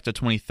guess I went back to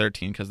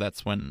 2013 because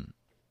that's when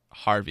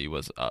Harvey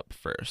was up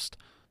first.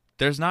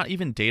 There's not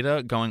even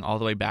data going all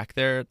the way back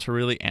there to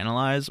really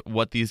analyze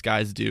what these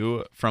guys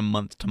do from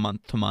month to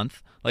month to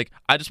month. Like,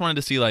 I just wanted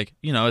to see, like,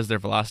 is their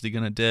velocity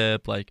going to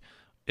dip? Like,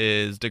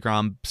 is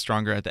DeGrom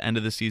stronger at the end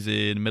of the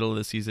season, middle of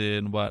the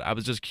season? What? I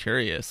was just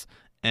curious.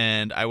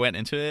 And I went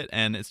into it,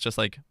 and it's just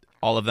like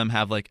all of them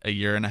have like a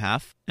year and a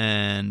half,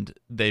 and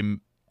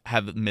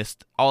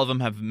all of them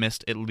have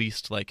missed at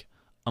least like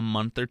a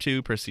month or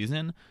 2 per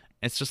season.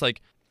 It's just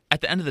like,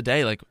 at the end of the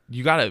day, like,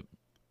 you got to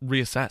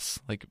reassess.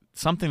 Like,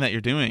 something that you're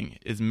doing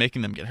is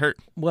making them get hurt.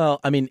 Well,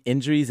 I mean,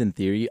 injuries in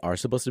theory are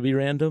supposed to be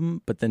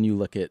random, but then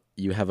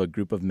you have a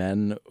group of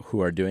men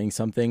who are doing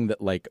something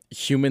that like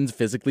humans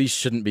physically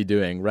shouldn't be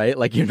doing, right?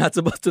 Like, you're not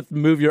supposed to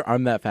move your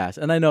arm that fast.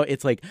 And I know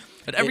it's like...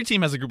 But every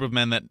team has a group of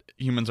men that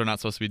humans are not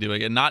supposed to be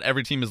doing, and not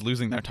every team is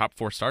losing their top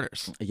 4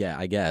 starters. Yeah,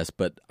 I guess,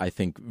 but I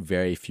think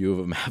very few of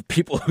them have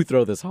people who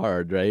throw this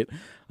hard, right?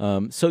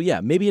 So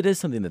yeah, maybe it is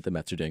something that the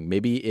Mets are doing.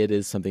 Maybe it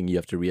is something you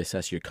have to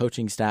reassess your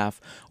coaching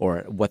staff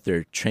or what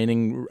their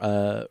training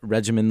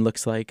regimen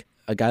looks like.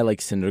 A guy like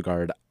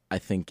Syndergaard, I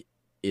think,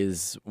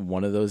 is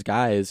one of those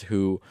guys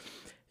who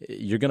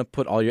you're going to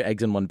put all your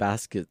eggs in one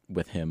basket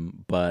with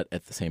him, but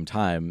at the same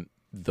time,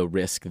 the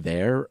risk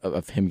there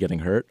of him getting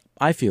hurt,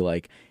 I feel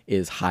like,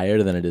 is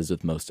higher than it is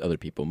with most other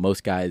people.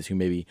 Most guys who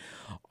maybe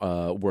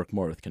work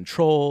more with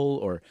control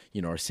or,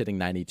 are sitting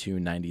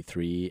 92,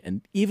 93.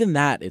 And even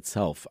that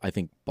itself, I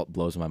think,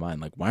 blows my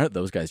mind. Like, why aren't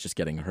those guys just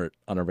getting hurt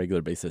on a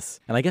regular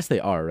basis? And I guess they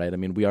are, right? I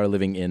mean, we are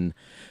living in...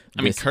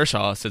 I mean,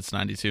 Kershaw sits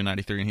 92,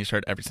 93, and he's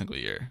hurt every single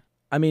year.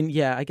 I mean,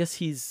 yeah, I guess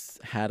he's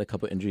had a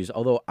couple injuries.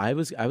 Although I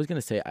was going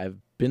to say I've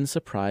been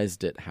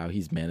surprised at how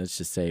he's managed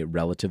to stay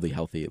relatively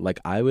healthy. Like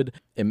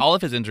all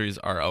of his injuries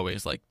are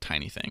always like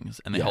tiny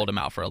things, and they hold him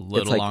out for a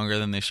little longer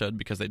than they should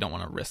because they don't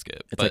want to risk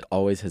it. It's like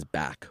always his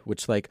back,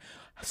 which like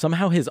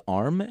somehow his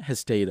arm has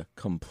stayed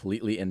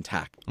completely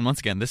intact. And once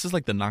again, this is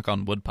like the knock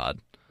on wood pod.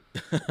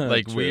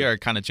 Like we are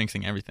kind of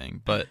jinxing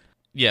everything, but.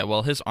 Yeah,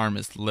 well, his arm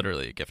is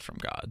literally a gift from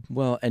God.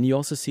 Well, and you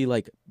also see,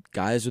 like,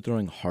 guys are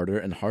throwing harder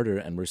and harder,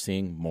 and we're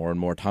seeing more and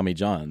more Tommy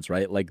Johns,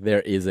 right? Like,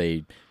 there is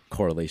a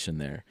correlation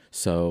there.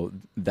 So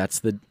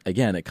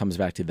again, it comes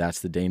back to that's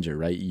the danger,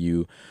 right?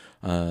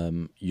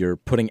 You're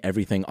putting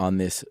everything on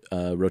this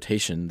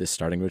rotation, this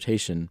starting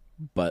rotation,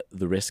 but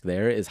the risk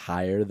there is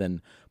higher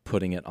than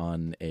putting it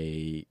on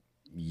a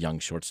young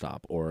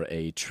shortstop or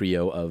a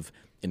trio of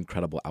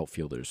incredible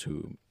outfielders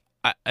who...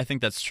 I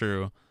think that's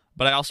true,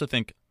 but I also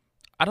think...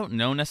 I don't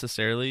know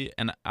necessarily,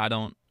 and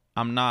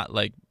I'm not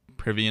like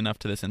privy enough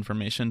to this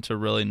information to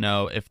really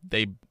know if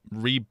they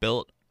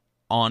rebuilt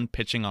on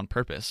pitching on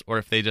purpose or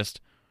if they just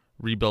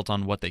rebuilt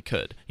on what they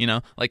could. You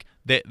know, like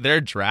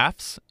their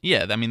drafts.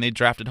 Yeah, I mean they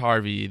drafted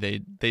Harvey,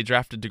 they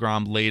drafted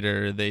DeGrom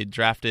later, they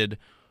drafted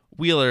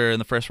Wheeler in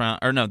the first round,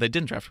 or no, they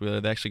didn't draft Wheeler.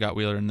 They actually got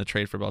Wheeler in the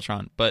trade for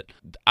Beltran. But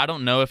I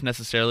don't know if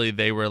necessarily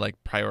they were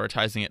like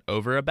prioritizing it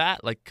over a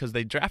bat, like because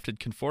they drafted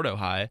Conforto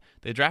high,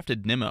 they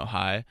drafted Nimmo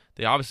high,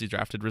 they obviously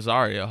drafted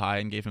Rosario high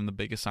and gave him the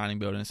biggest signing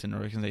bonus in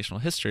organizational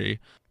history.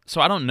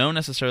 So I don't know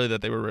necessarily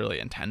that they were really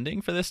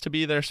intending for this to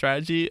be their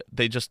strategy.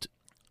 They just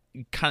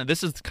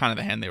this is kind of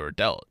the hand they were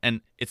dealt, and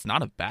it's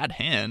not a bad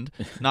hand,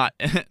 not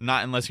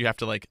unless you have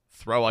to like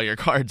throw all your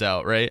cards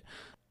out, right?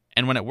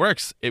 And when it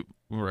works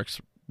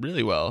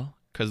really well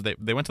because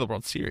they went to the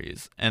World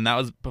Series, and that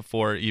was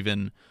before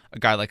even a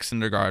guy like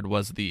Syndergaard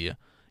was the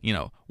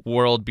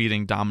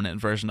world-beating dominant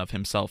version of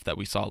himself that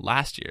we saw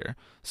last year.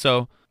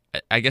 So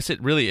I guess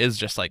it really is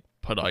just like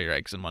put all your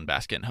eggs in one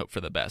basket and hope for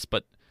the best.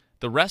 But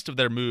the rest of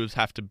their moves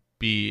have to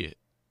be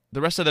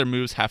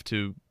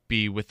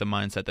with the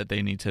mindset that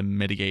they need to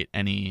mitigate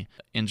any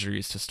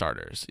injuries to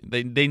starters.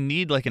 They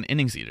need like an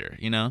innings eater,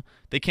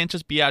 They can't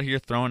just be out here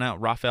throwing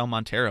out Rafael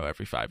Montero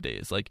every 5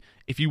 days. Like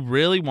if you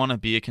really want to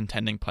be a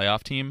contending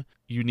playoff team,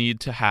 you need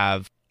to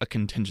have a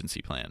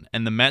contingency plan.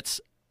 And the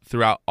Mets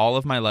throughout all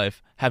of my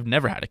life have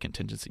never had a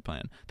contingency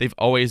plan. They've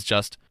always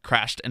just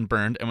crashed and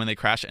burned, and when they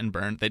crash and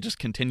burn, they just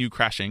continue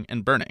crashing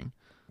and burning.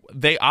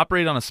 They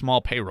operate on a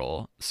small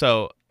payroll,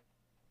 so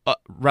a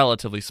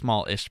relatively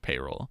small-ish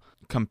payroll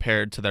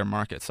compared to their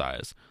market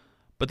size.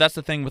 But that's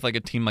the thing with like a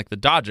team like the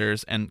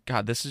Dodgers, and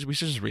God, we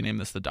should just rename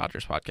this the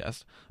Dodgers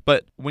podcast.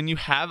 But when you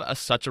have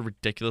such a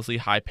ridiculously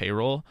high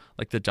payroll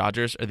like the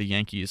Dodgers or the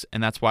Yankees,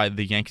 and that's why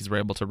the Yankees were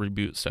able to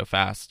reboot so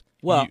fast.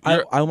 Well,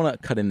 I want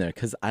to cut in there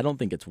because I don't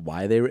think it's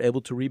why they were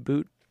able to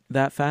reboot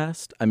that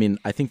fast. I mean,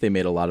 I think they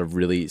made a lot of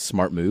really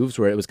smart moves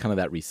where it was kind of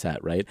that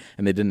reset, right?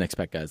 And they didn't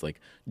expect guys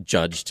like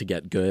Judge to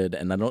get good,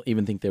 and I don't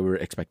even think they were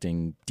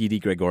expecting Didi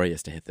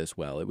Gregorius to hit this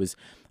well.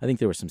 I think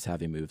there were some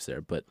savvy moves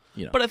there, but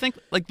But I think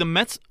like the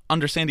Mets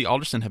under Sandy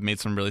Alderson have made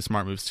some really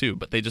smart moves too,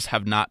 but they just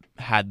have not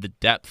had the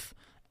depth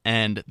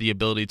and the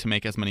ability to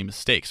make as many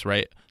mistakes,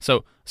 right?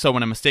 So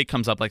when a mistake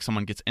comes up, like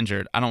someone gets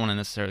injured, I don't want to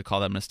necessarily call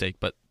that a mistake,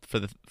 but for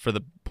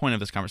the point of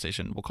this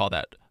conversation, we'll call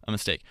that a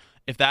mistake.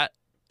 If that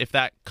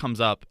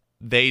comes up,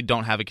 they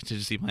don't have a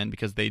contingency plan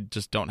because they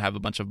just don't have a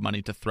bunch of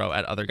money to throw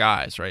at other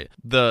guys, right?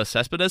 The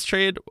Cespedes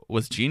trade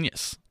was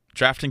genius.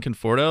 Drafting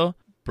Conforto,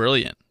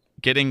 brilliant.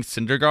 Getting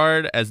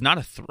Syndergaard as not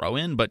a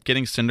throw-in, but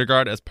getting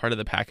Syndergaard as part of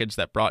the package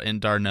that brought in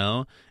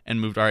d'Arnaud and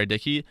moved R.A.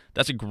 Dickey,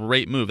 that's a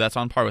great move. That's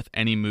on par with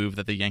any move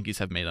that the Yankees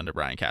have made under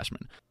Brian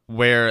Cashman.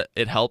 Where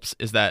it helps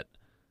is that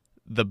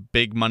the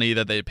big money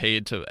that they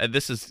paid to, and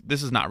this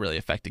is not really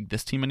affecting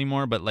this team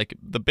anymore, but like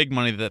the big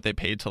money that they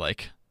paid to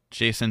like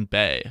Jason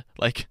Bay,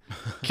 like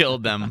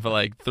killed them for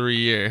like 3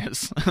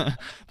 years.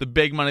 The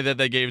big money that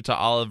they gave to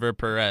Oliver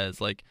Perez,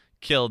 like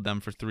killed them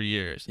for 3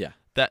 years. Yeah.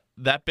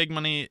 That big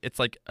money, it's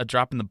like a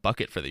drop in the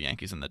bucket for the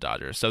Yankees and the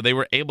Dodgers. So they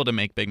were able to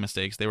make big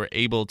mistakes. They were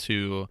able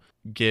to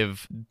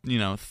give,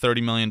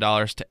 $30 million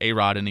to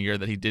A-Rod in a year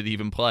that he didn't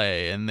even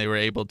play. And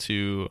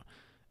the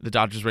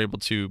Dodgers were able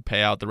to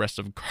pay out the rest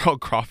of Carl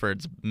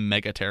Crawford's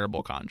mega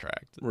terrible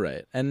contract.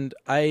 Right. And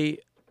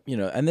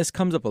and this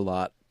comes up a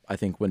lot, I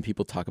think, when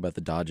people talk about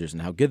the Dodgers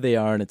and how good they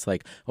are, and it's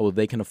like, oh,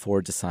 they can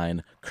afford to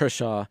sign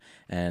Kershaw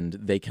and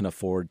they can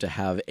afford to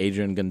have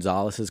Adrian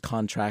Gonzalez's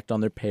contract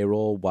on their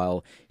payroll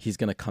while he's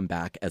going to come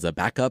back as a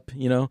backup,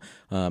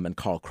 and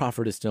Carl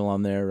Crawford is still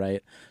on there,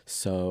 right?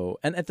 So,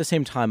 and at the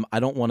same time, I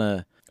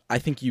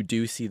think you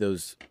do see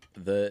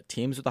the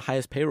teams with the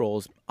highest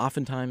payrolls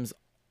oftentimes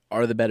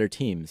are the better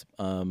teams.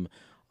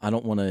 I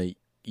don't want to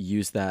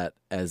use that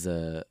as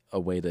a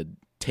way to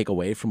take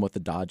away from what the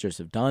Dodgers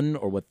have done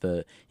or what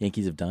the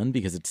Yankees have done,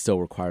 because it still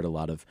required a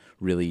lot of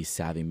really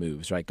savvy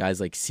moves, right?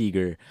 Guys like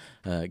Seager,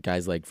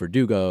 guys like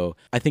Verdugo.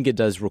 I think it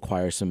does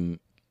require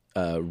some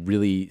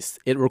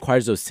it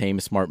requires those same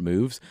smart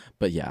moves.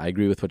 But yeah, I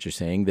agree with what you're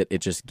saying, that it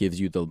just gives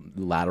you the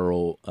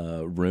lateral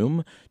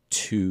room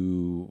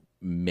to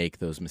make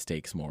those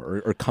mistakes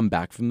more or come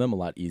back from them a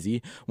lot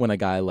easy when a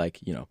guy like,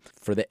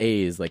 for the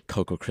A's, like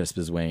Coco Crisp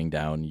is weighing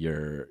down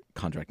your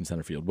contract in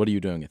center field. What are you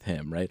doing with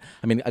him, right?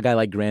 I mean, a guy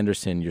like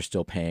Granderson you're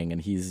still paying,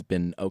 and he's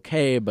been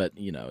okay, but,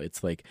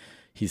 it's like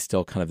he's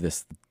still kind of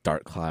this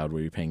dark cloud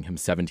where you're paying him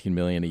 $17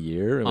 million a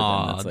year.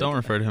 Don't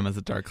refer to him as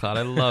a dark cloud.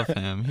 I love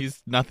him.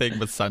 He's nothing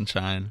but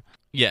sunshine.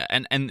 Yeah,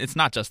 and it's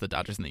not just the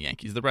Dodgers and the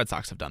Yankees. The Red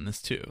Sox have done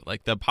this too.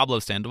 Like the Pablo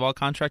Sandoval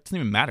contract doesn't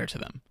even matter to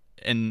them.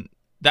 And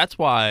that's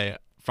why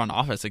front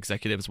office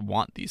executives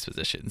want these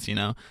positions,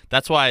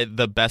 That's why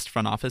the best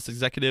front office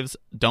executives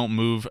don't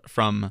move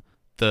from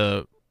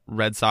the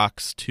Red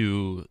Sox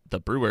to the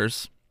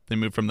Brewers. They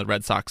move from the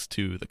Red Sox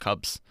to the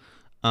Cubs.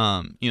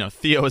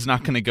 Theo is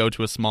not going to go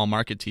to a small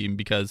market team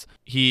because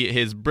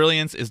his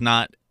brilliance is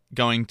not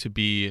going to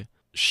be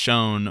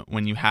shown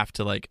when you have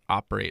to like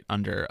operate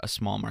under a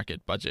small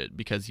market budget,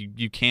 because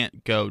you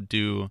can't go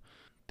do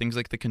things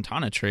like the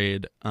Quintana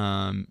trade.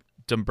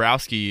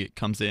 Dombrowski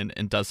comes in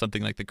and does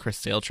something like the Chris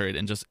Sale trade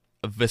and just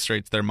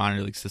eviscerates their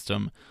minor league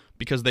system,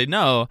 because they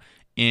know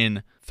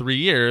in 3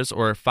 years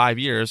or 5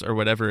 years or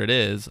whatever it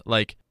is,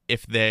 like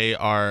if they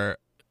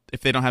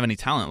don't have any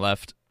talent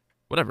left,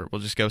 whatever,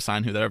 we'll just go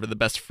sign whoever the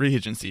best free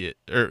agent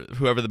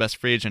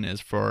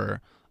is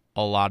for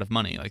a lot of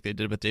money, like they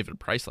did with David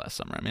Price last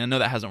summer. I mean, I know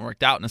that hasn't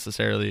worked out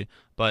necessarily,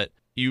 but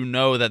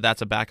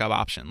that's a backup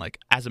option. Like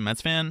as a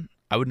Mets fan,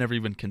 I would never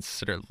even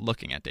consider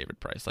looking at David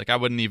Price. Like I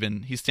wouldn't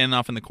even, he's standing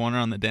off in the corner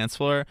on the dance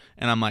floor,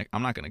 and I'm like,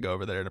 I'm not going to go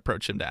over there and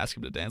approach him to ask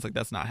him to dance. Like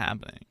that's not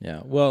happening.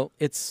 Yeah, well,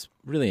 it's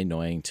really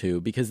annoying too,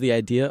 because the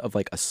idea of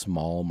like a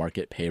small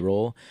market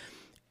payroll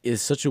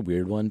is such a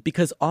weird one,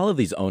 because all of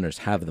these owners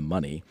have the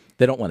money.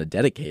 They don't want to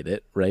dedicate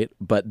it, right?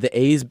 But the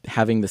A's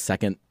having the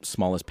second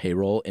smallest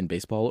payroll in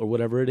baseball or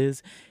whatever it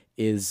is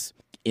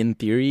in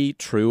theory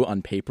true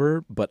on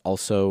paper, but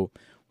also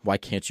why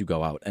can't you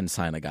go out and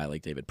sign a guy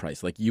like David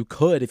Price? Like you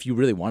could if you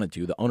really wanted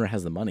to. The owner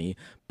has the money,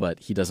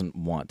 but he doesn't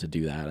want to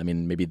do that. I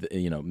mean, maybe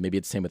maybe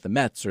it's the same with the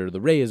Mets or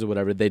the Rays or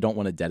whatever. They don't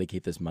want to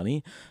dedicate this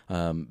money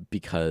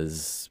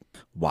because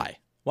why?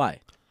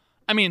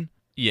 I mean,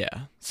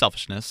 yeah,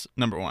 selfishness,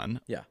 number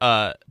one. Yeah.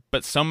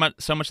 But so much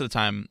of the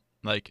time,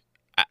 like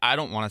I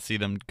don't want to see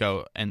them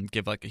go and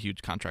give like a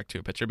huge contract to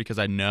a pitcher, because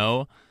I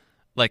know,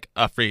 like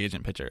a free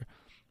agent pitcher,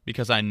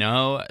 because I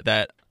know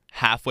that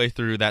halfway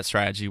through that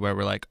strategy where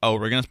we're like, oh,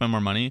 we're going to spend more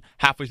money,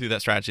 halfway through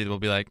that strategy, we'll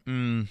be like,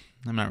 I'm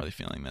not really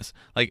feeling this.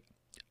 Like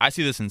I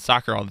see this in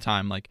soccer all the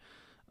time. Like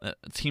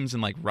teams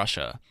in like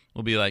Russia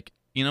will be like,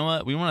 you know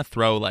what? We want to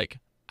throw like,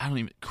 I don't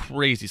even,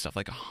 crazy stuff,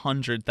 like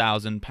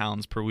 100,000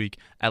 pounds per week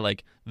at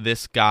like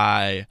this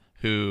guy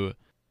who,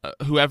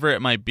 whoever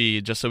it might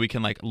be, just so we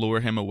can like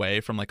lure him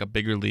away from like a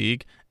bigger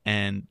league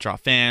and draw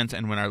fans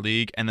and win our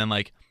league. And then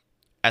like,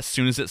 as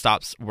soon as it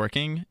stops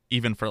working,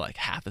 even for like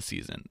half a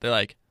season, they're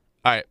like,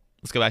 all right,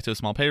 let's go back to a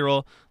small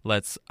payroll.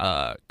 Let's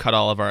cut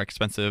all of our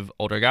expensive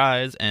older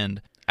guys.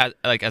 And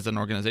as an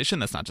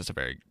organization, it's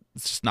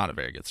just not a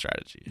very good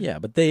strategy. Yeah,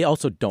 but they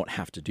also don't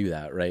have to do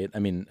that, right? I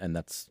mean, and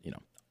that's,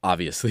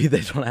 obviously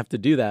they don't have to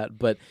do that.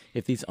 But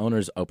if these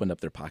owners opened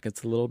up their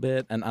pockets a little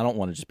bit, and I don't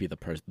want to just be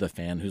the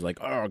fan who's like,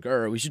 oh,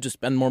 girl, we should just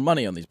spend more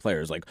money on these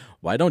players. Like,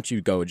 why don't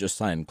you go just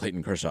sign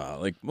Clayton Kershaw?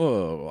 Like,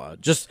 whoa,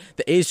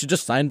 the A's should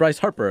just sign Bryce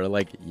Harper.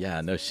 Like,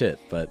 yeah, no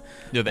shit. But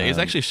yeah, the A's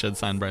actually should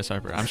sign Bryce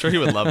Harper. I'm sure he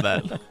would love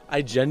that.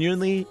 I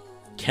genuinely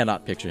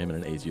cannot picture him in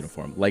an A's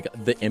uniform. Like,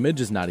 the image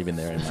is not even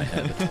there in my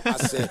head. I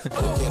said,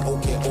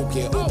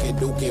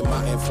 okay,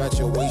 my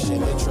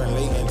infatuation is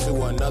translating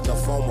to another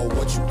form of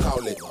what you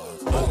call it.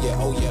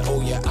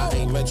 Oh yeah, I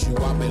ain't met you,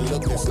 I've been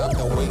looking, stopped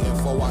the waiting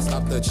for, I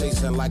stopped the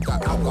chasing like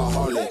an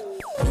alcoholic.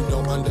 You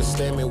don't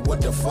understand me,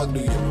 what the fuck do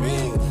you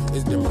mean?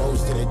 It's them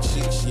roasted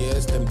cheeks, yeah,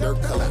 it's them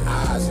dirt colored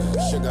eyes.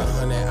 Sugar,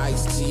 honey,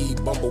 iced tea,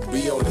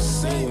 bumblebee on the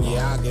scene.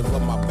 Yeah, I give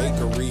up my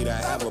bakery to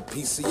have a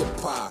piece of your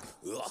pie.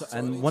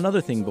 And one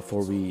other thing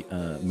before we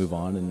move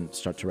on and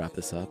start to wrap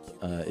this up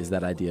is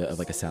that idea of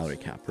like a salary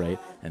cap, right?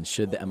 And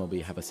should the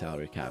MLB have a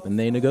salary cap? And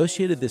they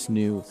negotiated this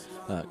new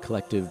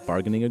collective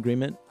bargaining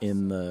agreement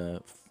in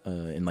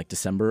like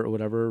December or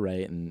whatever,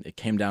 right? And it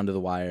came down to the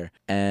wire.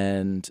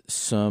 And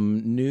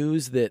some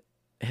news that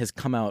has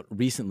come out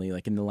recently,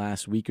 like in the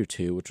last week or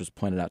two, which was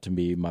pointed out to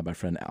me by my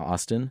friend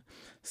Austin,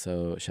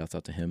 so shouts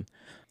out to him,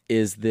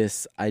 is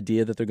this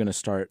idea that they're going to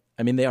start,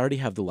 I mean, they already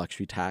have the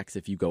luxury tax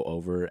if you go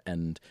over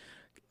and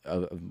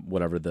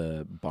whatever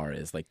the bar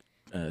is, like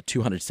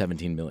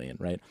 $217 million,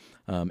 right?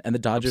 And the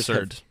Dodgers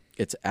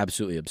it's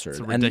absolutely absurd. It's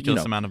a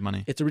ridiculous amount of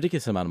money. It's a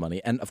ridiculous amount of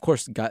money. And of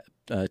course,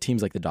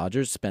 teams like the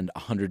Dodgers spend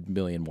 $100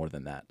 million more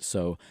than that.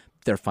 So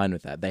they're fine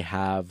with that. They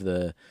have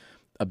the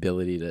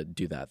ability to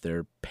do that.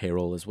 Their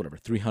payroll is whatever,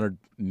 $300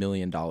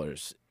 million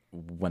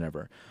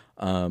whenever.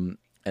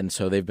 And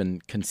so they've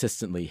been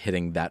consistently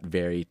hitting that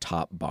very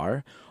top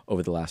bar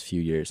over the last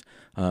few years.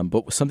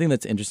 But something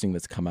that's interesting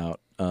that's come out,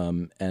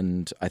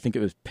 and I think it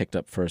was picked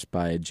up first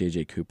by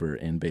J.J. Cooper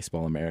in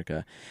Baseball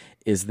America,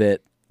 is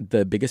that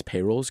the biggest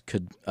payrolls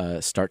could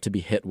start to be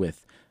hit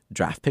with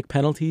draft pick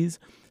penalties.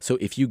 So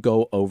if you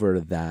go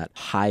over that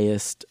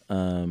highest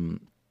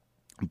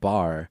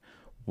bar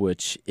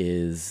which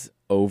is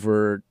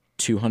over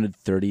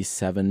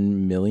 $237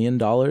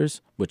 million,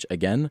 which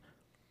again,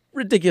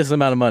 ridiculous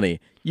amount of money.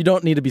 You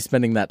don't need to be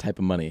spending that type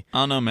of money.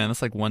 I don't know, man.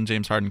 That's like one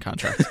James Harden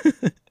contract.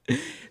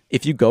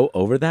 If you go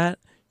over that,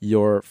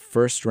 your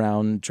first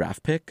round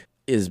draft pick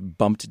is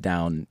bumped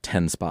down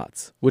 10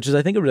 spots, which is,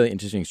 I think, a really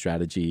interesting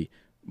strategy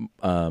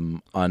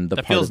on the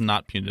that feels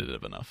not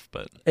punitive enough,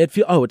 but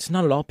it's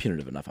not at all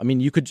punitive enough. I mean,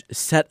 you could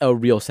set a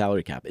real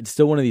salary cap. It's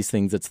still one of these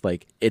things that's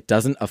like, it's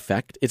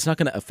not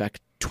going to affect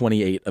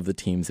 28 of the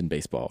teams in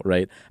baseball,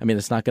 right? I mean,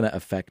 it's not even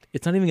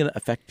going to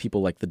affect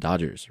people like the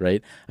Dodgers,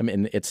 right? I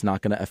mean, it's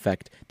not going to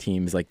affect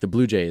teams like the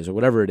Blue Jays or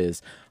whatever it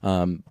is,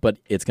 but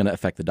it's going to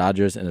affect the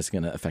Dodgers and it's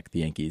going to affect the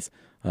Yankees,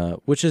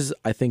 which is,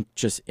 I think,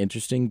 just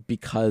interesting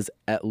because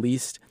at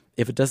least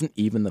if it doesn't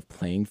even the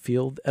playing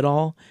field at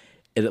all,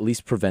 it at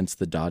least prevents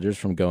the Dodgers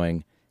from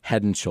going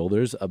head and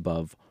shoulders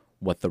above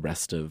what the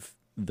rest of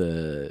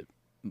the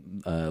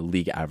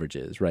league average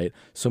is, right?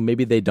 So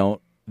maybe they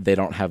don't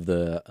have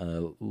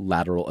the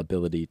lateral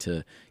ability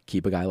to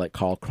keep a guy like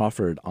Carl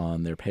Crawford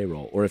on their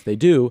payroll. Or if they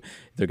do,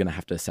 they're going to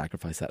have to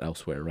sacrifice that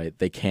elsewhere, right?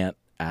 They can't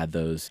add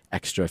those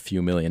extra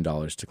few $1 million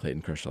to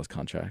Clayton Kershaw's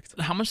contract.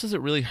 How much does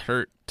it really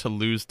hurt to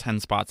lose 10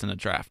 spots in a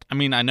draft? I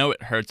mean, I know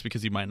it hurts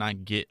because you might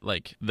not get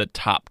like the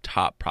top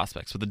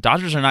prospects, but the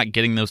Dodgers are not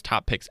getting those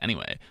top picks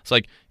anyway. So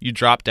like you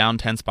drop down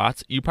 10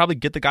 spots, you probably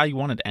get the guy you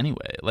wanted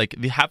anyway. Like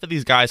half of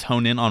these guys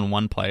hone in on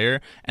one player,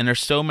 and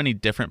there's so many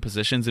different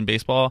positions in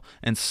baseball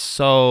and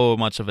so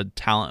much of a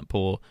talent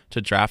pool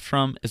to draft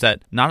from is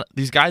that not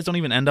these guys don't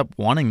even end up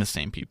wanting the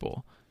same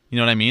people. You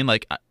know what I mean?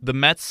 Like the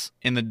Mets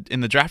in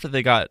the draft that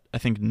they got, I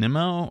think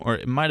Nimmo or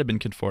it might have been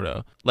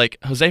Conforto. Like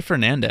Jose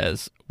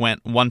Fernandez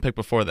went one pick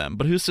before them,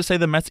 but who's to say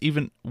the Mets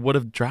even would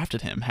have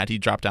drafted him had he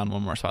dropped down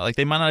one more spot? Like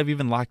they might not have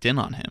even locked in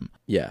on him.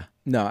 Yeah,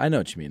 no, I know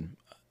what you mean.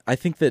 I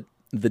think that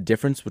the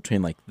difference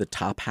between like the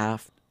top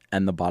half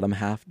and the bottom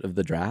half of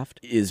the draft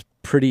is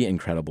pretty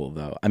incredible,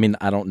 though. I mean,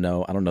 I don't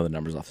know the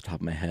numbers off the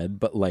top of my head,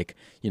 but like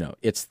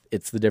it's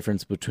the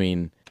difference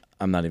between.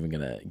 I'm not even going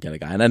to get a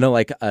guy. And I know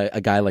like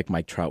a guy like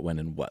Mike Trout went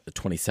in the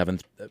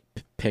 27th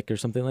pick or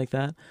something like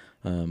that.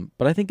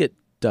 But I think it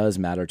does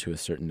matter to a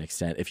certain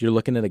extent. If you're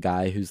looking at a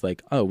guy who's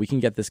like, oh, we can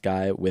get this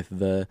guy with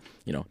the,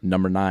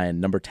 number 9,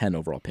 number 10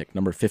 overall pick,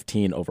 number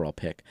 15 overall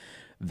pick.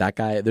 That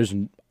guy, there's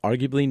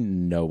arguably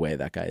no way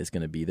that guy is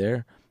going to be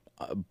there,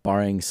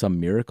 barring some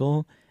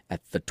miracle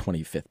at the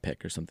 25th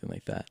pick or something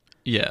like that.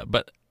 Yeah,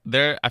 but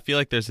I feel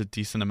like there's a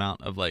decent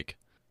amount of like,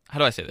 how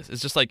do I say this?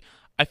 It's just like,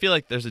 I feel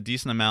like there's a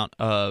decent amount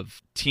of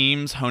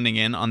teams honing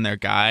in on their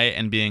guy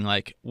and being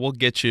like, we'll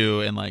get you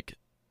in like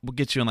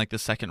the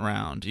second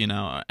round,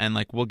 and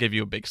like we'll give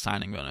you a big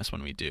signing bonus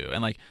when we do.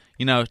 And like,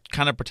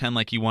 kind of pretend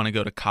like you want to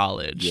go to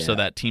college so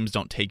that teams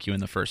don't take you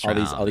in the first round.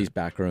 All these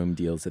backroom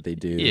deals that they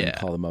do and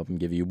call them up and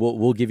give you,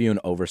 we'll give you an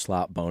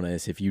overslot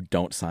bonus if you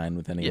don't sign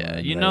with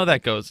anyone. Yeah,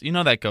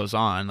 that goes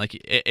on. Like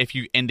if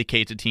you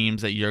indicate to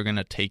teams that you're going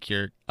to take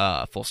your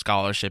full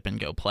scholarship and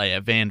go play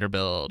at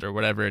Vanderbilt or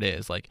whatever it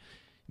is, like,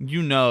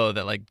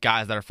 that like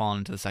guys that are falling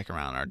into the second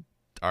round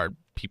are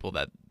people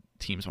that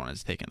teams wanted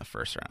to take in the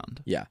first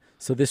round. Yeah.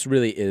 So this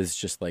really is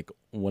just like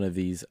one of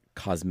these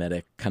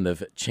cosmetic kind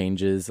of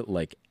changes,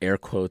 like air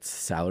quotes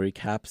salary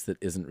caps that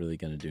isn't really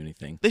going to do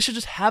anything. They should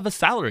just have a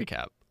salary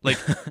cap. Like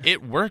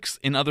it works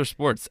in other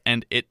sports,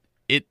 and it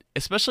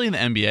especially in the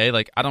NBA.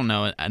 Like I don't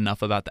know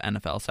enough about the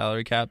NFL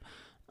salary cap,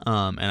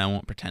 and I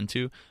won't pretend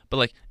to. But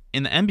like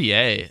in the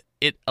NBA,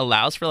 it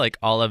allows for like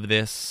all of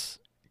this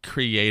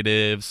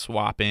creative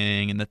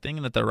swapping, and the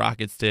thing that the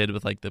Rockets did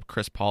with like the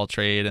Chris Paul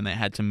trade, and they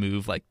had to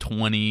move like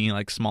 20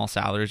 like small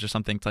salaries or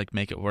something to like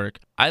make it work.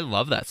 I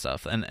love that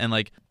stuff, and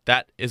like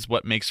that is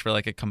what makes for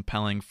like a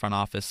compelling front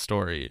office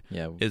story.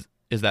 Yeah,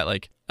 is that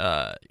like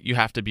you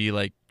have to be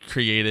like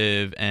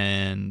creative,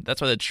 and that's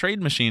why the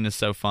trade machine is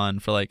so fun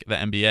for like the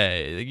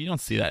NBA. Like, you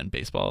don't see that in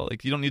baseball.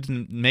 Like you don't need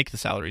to make the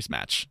salaries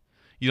match.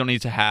 You don't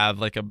need to have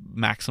like a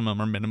maximum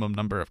or minimum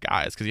number of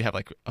guys because you have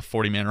like a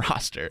 40-man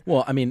roster.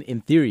 Well, I mean, in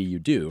theory, you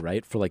do,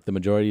 right? For like the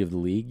majority of the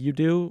league, you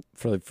do.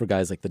 For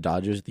guys like the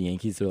Dodgers, the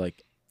Yankees, they're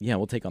like, yeah,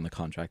 we'll take on the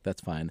contract.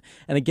 That's fine.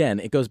 And again,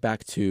 it goes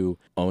back to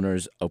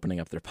owners opening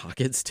up their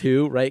pockets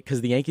too, right?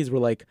 Because the Yankees were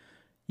like,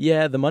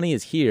 yeah, the money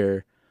is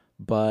here,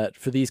 but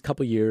for these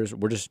couple years,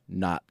 we're just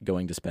not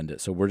going to spend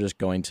it. So we're just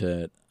going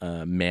to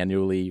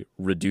manually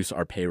reduce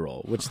our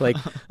payroll, which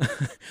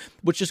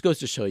which just goes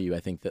to show you,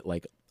 I think, that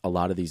like a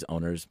lot of these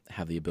owners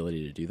have the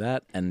ability to do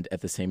that. And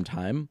at the same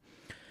time,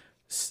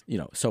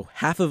 so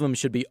half of them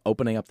should be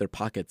opening up their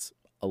pockets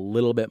a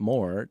little bit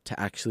more to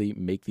actually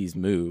make these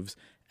moves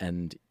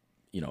and,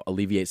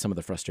 alleviate some of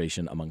the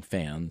frustration among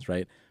fans,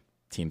 right?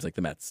 Teams like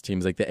the Mets,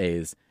 teams like the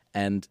A's.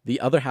 And the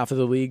other half of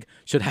the league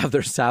should have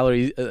their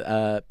salary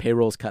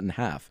payrolls cut in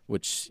half,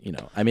 which,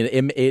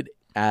 it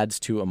adds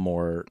to a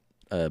more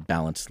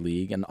balanced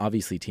league. And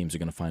obviously teams are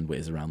going to find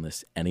ways around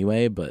this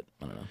anyway, but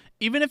I don't know.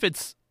 Even if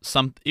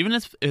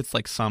it's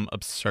like some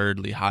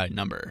absurdly high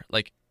number,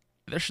 like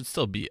there should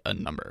still be a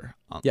number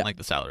on like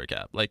the salary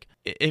cap. Like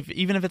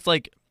even if it's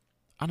like,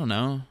 I don't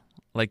know,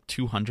 like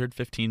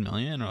 215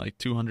 million or like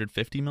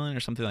 250 million or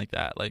something like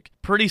that. Like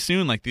pretty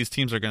soon, like these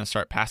teams are going to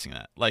start passing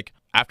that. Like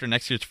after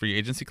next year's free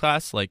agency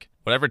class, like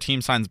whatever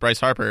team signs Bryce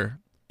Harper,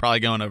 probably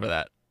going over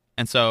that.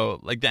 And so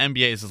like the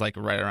NBA's is like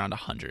right around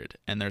 100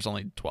 and there's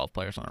only 12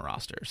 players on a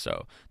roster.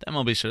 So the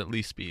MLB should at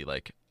least be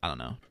like, I don't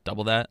know,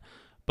 double that.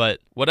 But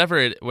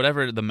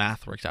whatever the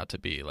math works out to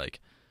be, like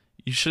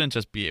you shouldn't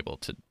just be able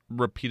to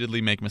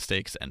repeatedly make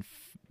mistakes and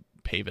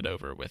pave it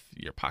over with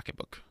your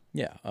pocketbook.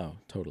 Yeah. Oh,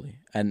 totally.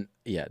 And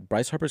yeah,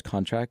 Bryce Harper's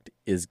contract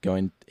is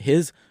going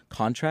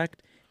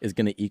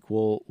to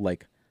equal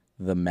like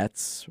the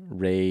Mets,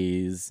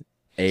 Rays,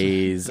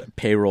 A's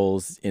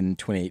payrolls in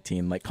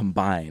 2018, like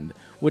combined,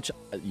 which,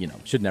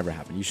 should never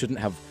happen. You shouldn't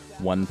have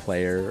one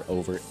player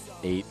over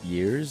 8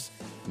 years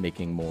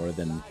making more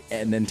than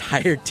an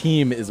entire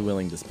team is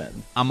willing to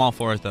spend. I'm all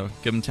for it, though.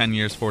 Give him 10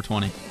 years,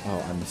 420.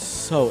 Oh, I'm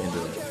so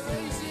into it.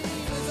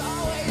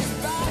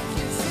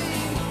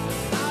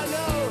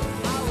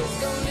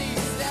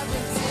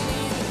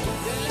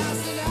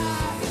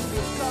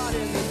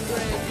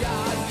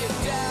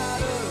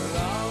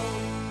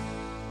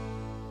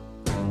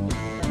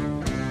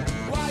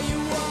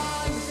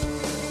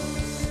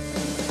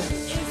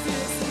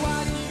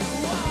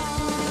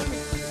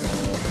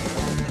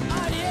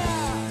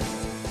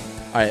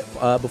 All right,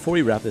 before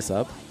we wrap this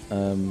up,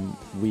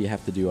 we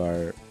have to do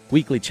our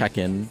weekly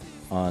check-in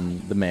on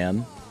the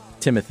man,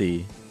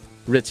 Timothy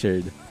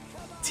Richard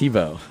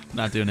Tebow.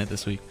 Not doing it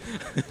this week.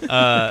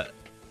 Yeah,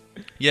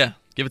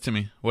 give it to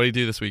me. What did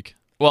he do this week?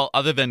 Well,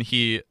 other than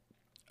he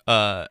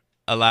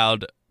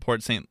allowed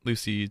Port St.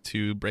 Lucie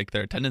to break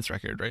their attendance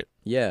record, right?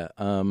 Yeah,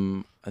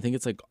 I think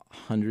it's like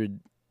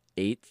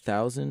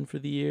 108,000 for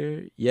the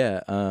year.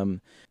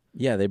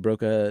 Yeah, they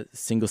broke a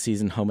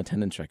single-season home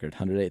attendance record,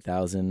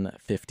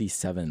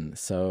 108,057.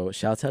 So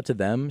shouts out to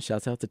them.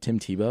 Shouts out to Tim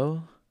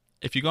Tebow.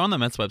 If you go on the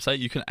Mets website,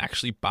 you can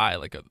actually buy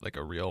like a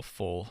real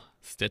full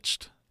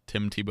stitched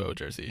Tim Tebow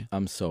jersey.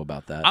 I'm so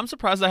about that. I'm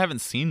surprised I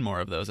haven't seen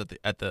more of those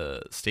at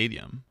the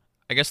stadium.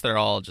 I guess they're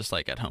all just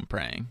like at home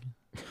praying.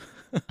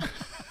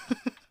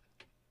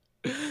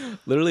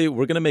 Literally,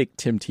 we're going to make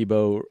Tim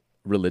Tebow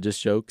religious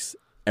jokes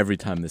every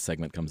time this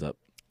segment comes up.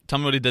 Tell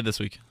me what he did this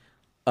week.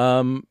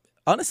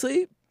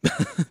 Honestly,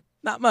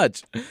 not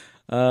much.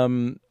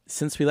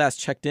 Since we last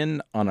checked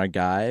in on our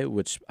guy,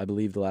 which I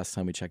believe the last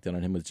time we checked in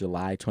on him was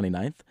July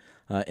 29th,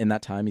 in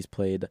that time he's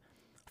played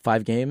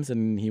 5 games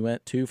and he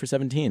went 2 for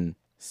 17.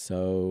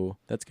 So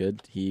that's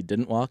good. He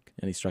didn't walk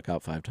and he struck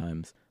out 5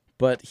 times.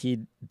 But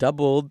he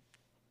doubled.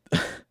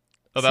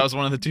 Oh, that was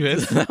one of the 2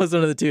 hits? That was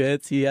one of the 2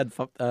 hits. He had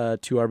 2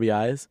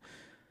 RBIs.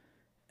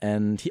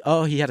 And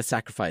he had a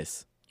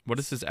sacrifice. What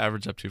is his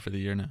average up to for the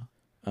year now?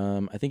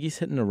 I think he's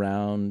hitting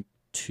around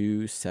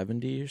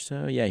 270 or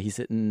so. Yeah, he's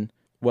hitting,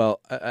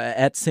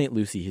 at St.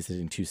 Lucie, he's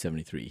hitting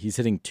 273. He's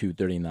hitting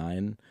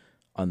 239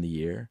 on the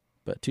year,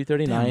 but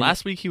 239. Damn,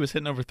 last week he was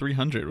hitting over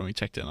 300 when we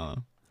checked in on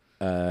him.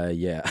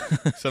 Yeah.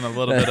 So a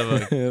little bit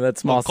of a that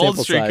small cold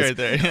sample streak size right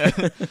there.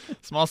 Yeah.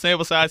 Small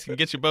sample size can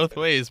get you both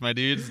ways, my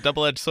dude. It's a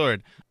double-edged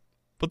sword.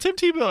 Will Tim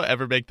Tebow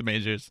ever make the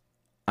majors?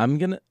 I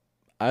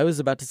was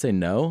about to say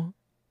no,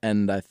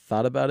 and I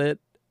thought about it,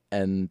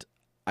 and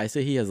I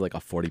say he has like a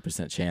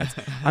 40% chance.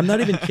 I'm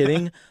not even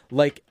kidding.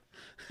 Like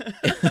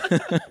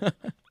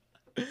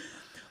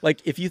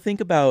if you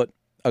think about,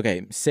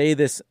 okay, say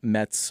this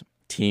Mets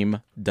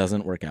team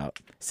doesn't work out.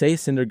 Say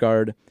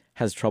Syndergaard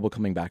has trouble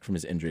coming back from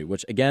his injury,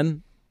 which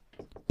again,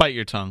 bite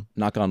your tongue.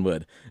 Knock on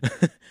wood.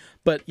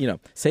 But,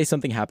 say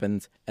something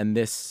happens and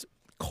this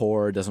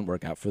core doesn't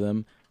work out for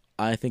them.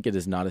 I think it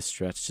is not a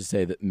stretch to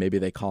say that maybe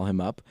they call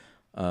him up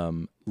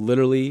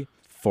literally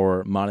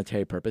for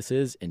monetary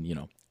purposes in,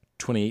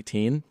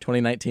 2018,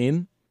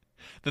 2019.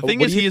 The thing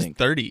is, he is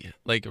 30,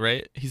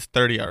 right? He's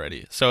 30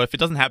 already. So if it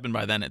doesn't happen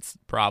by then, it's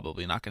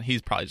probably not going to,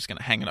 he's probably just going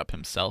to hang it up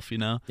himself,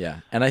 Yeah.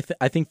 And I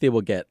think they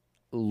will get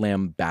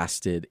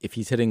lambasted if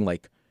he's hitting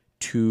like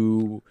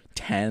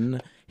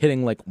 210,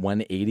 hitting like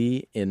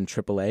 180 in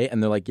AAA.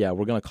 And they're like, yeah,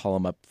 we're going to call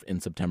him up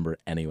in September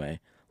anyway.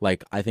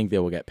 Like, I think they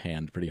will get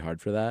panned pretty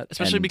hard for that.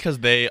 Especially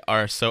because they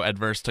are so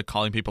adverse to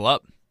calling people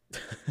up.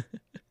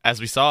 As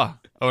we saw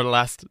over the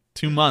last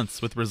 2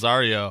 months with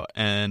Rosario,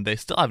 and they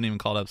still haven't even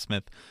called up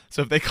Smith.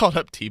 So if they called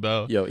up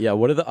Tebow... Yeah,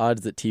 what are the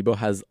odds that Tebow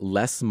has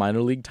less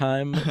minor league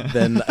time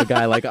than a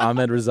guy like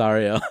Ahmed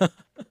Rosario?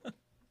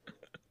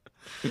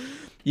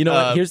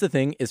 What? Here's the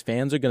thing, is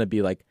fans are going to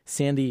be like,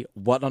 Sandy,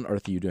 what on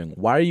earth are you doing?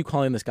 Why are you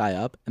calling this guy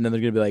up? And then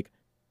they're going to be like,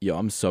 yo,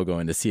 I'm so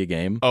going to see a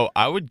game. Oh,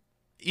 I would...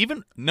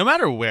 Even, no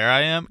matter where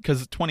I am,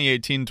 because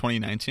 2018,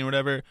 2019,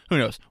 whatever, who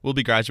knows? We'll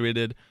be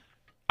graduated.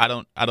 I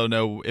don't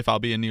know if I'll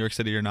be in New York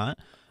City or not.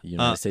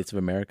 United States of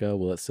America,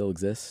 will it still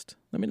exist?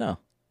 Let me know.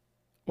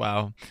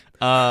 Wow.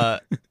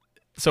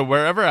 So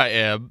wherever I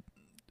am,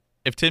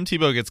 if Tim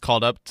Tebow gets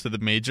called up to the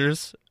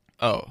majors,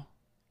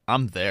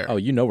 I'm there. Oh,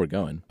 we're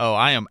going. Oh,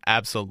 I am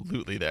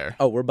absolutely there.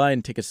 Oh, we're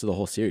buying tickets to the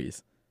whole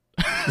series.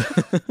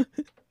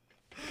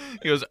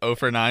 He goes 0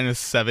 for 9 with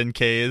 7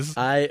 Ks.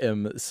 I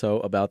am so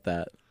about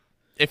that.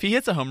 If he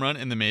hits a home run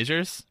in the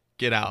majors,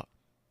 get out.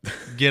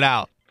 Get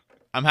out.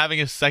 I'm having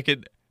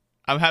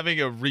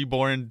a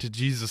reborn to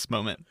Jesus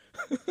moment.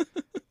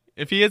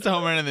 If he hits a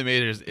home run in the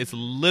majors, it's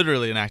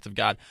literally an act of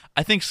God.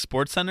 I think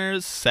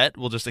SportsCenter's set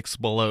will just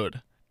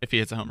explode if he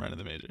hits a home run in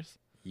the majors.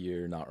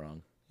 You're not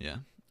wrong. Yeah.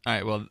 All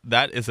right. Well,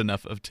 that is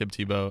enough of Tim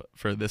Tebow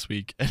for this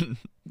week and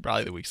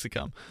probably the weeks to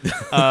come.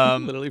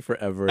 Literally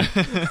forever.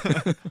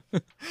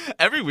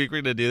 Every week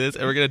we're going to do this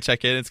and we're going to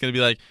check in. It's going to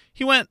be like,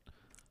 he went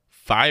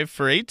 5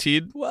 for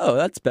 18. Whoa,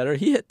 that's better.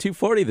 He hit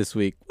 240 this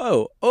week.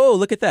 Whoa. Oh,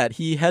 look at that.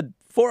 He had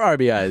 4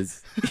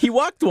 RBIs. He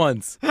walked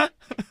once.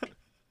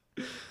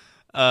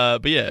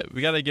 But yeah,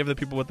 we got to give the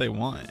people what they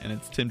want, and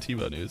it's Tim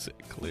Tebow news,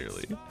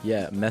 clearly.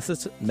 Yeah,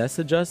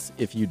 message us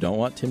if you don't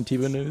want Tim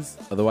Tebow news.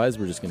 Otherwise,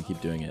 we're just going to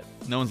keep doing it.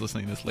 No one's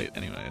listening this late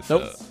anyway. So.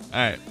 Nope. All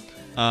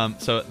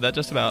right. So that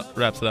just about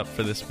wraps it up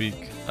for this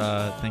week.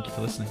 Thank you for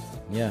listening.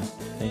 Yeah.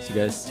 Thanks, you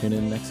guys. Tune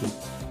in next week.